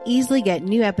so you can easily get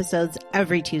new episodes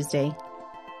every Tuesday.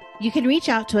 You can reach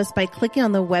out to us by clicking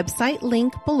on the website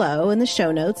link below in the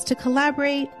show notes to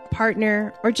collaborate,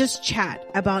 partner, or just chat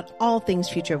about all things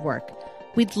Future of Work.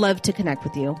 We'd love to connect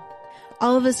with you.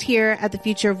 All of us here at the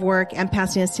Future of Work and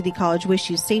Pasadena City College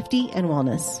wish you safety and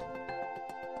wellness.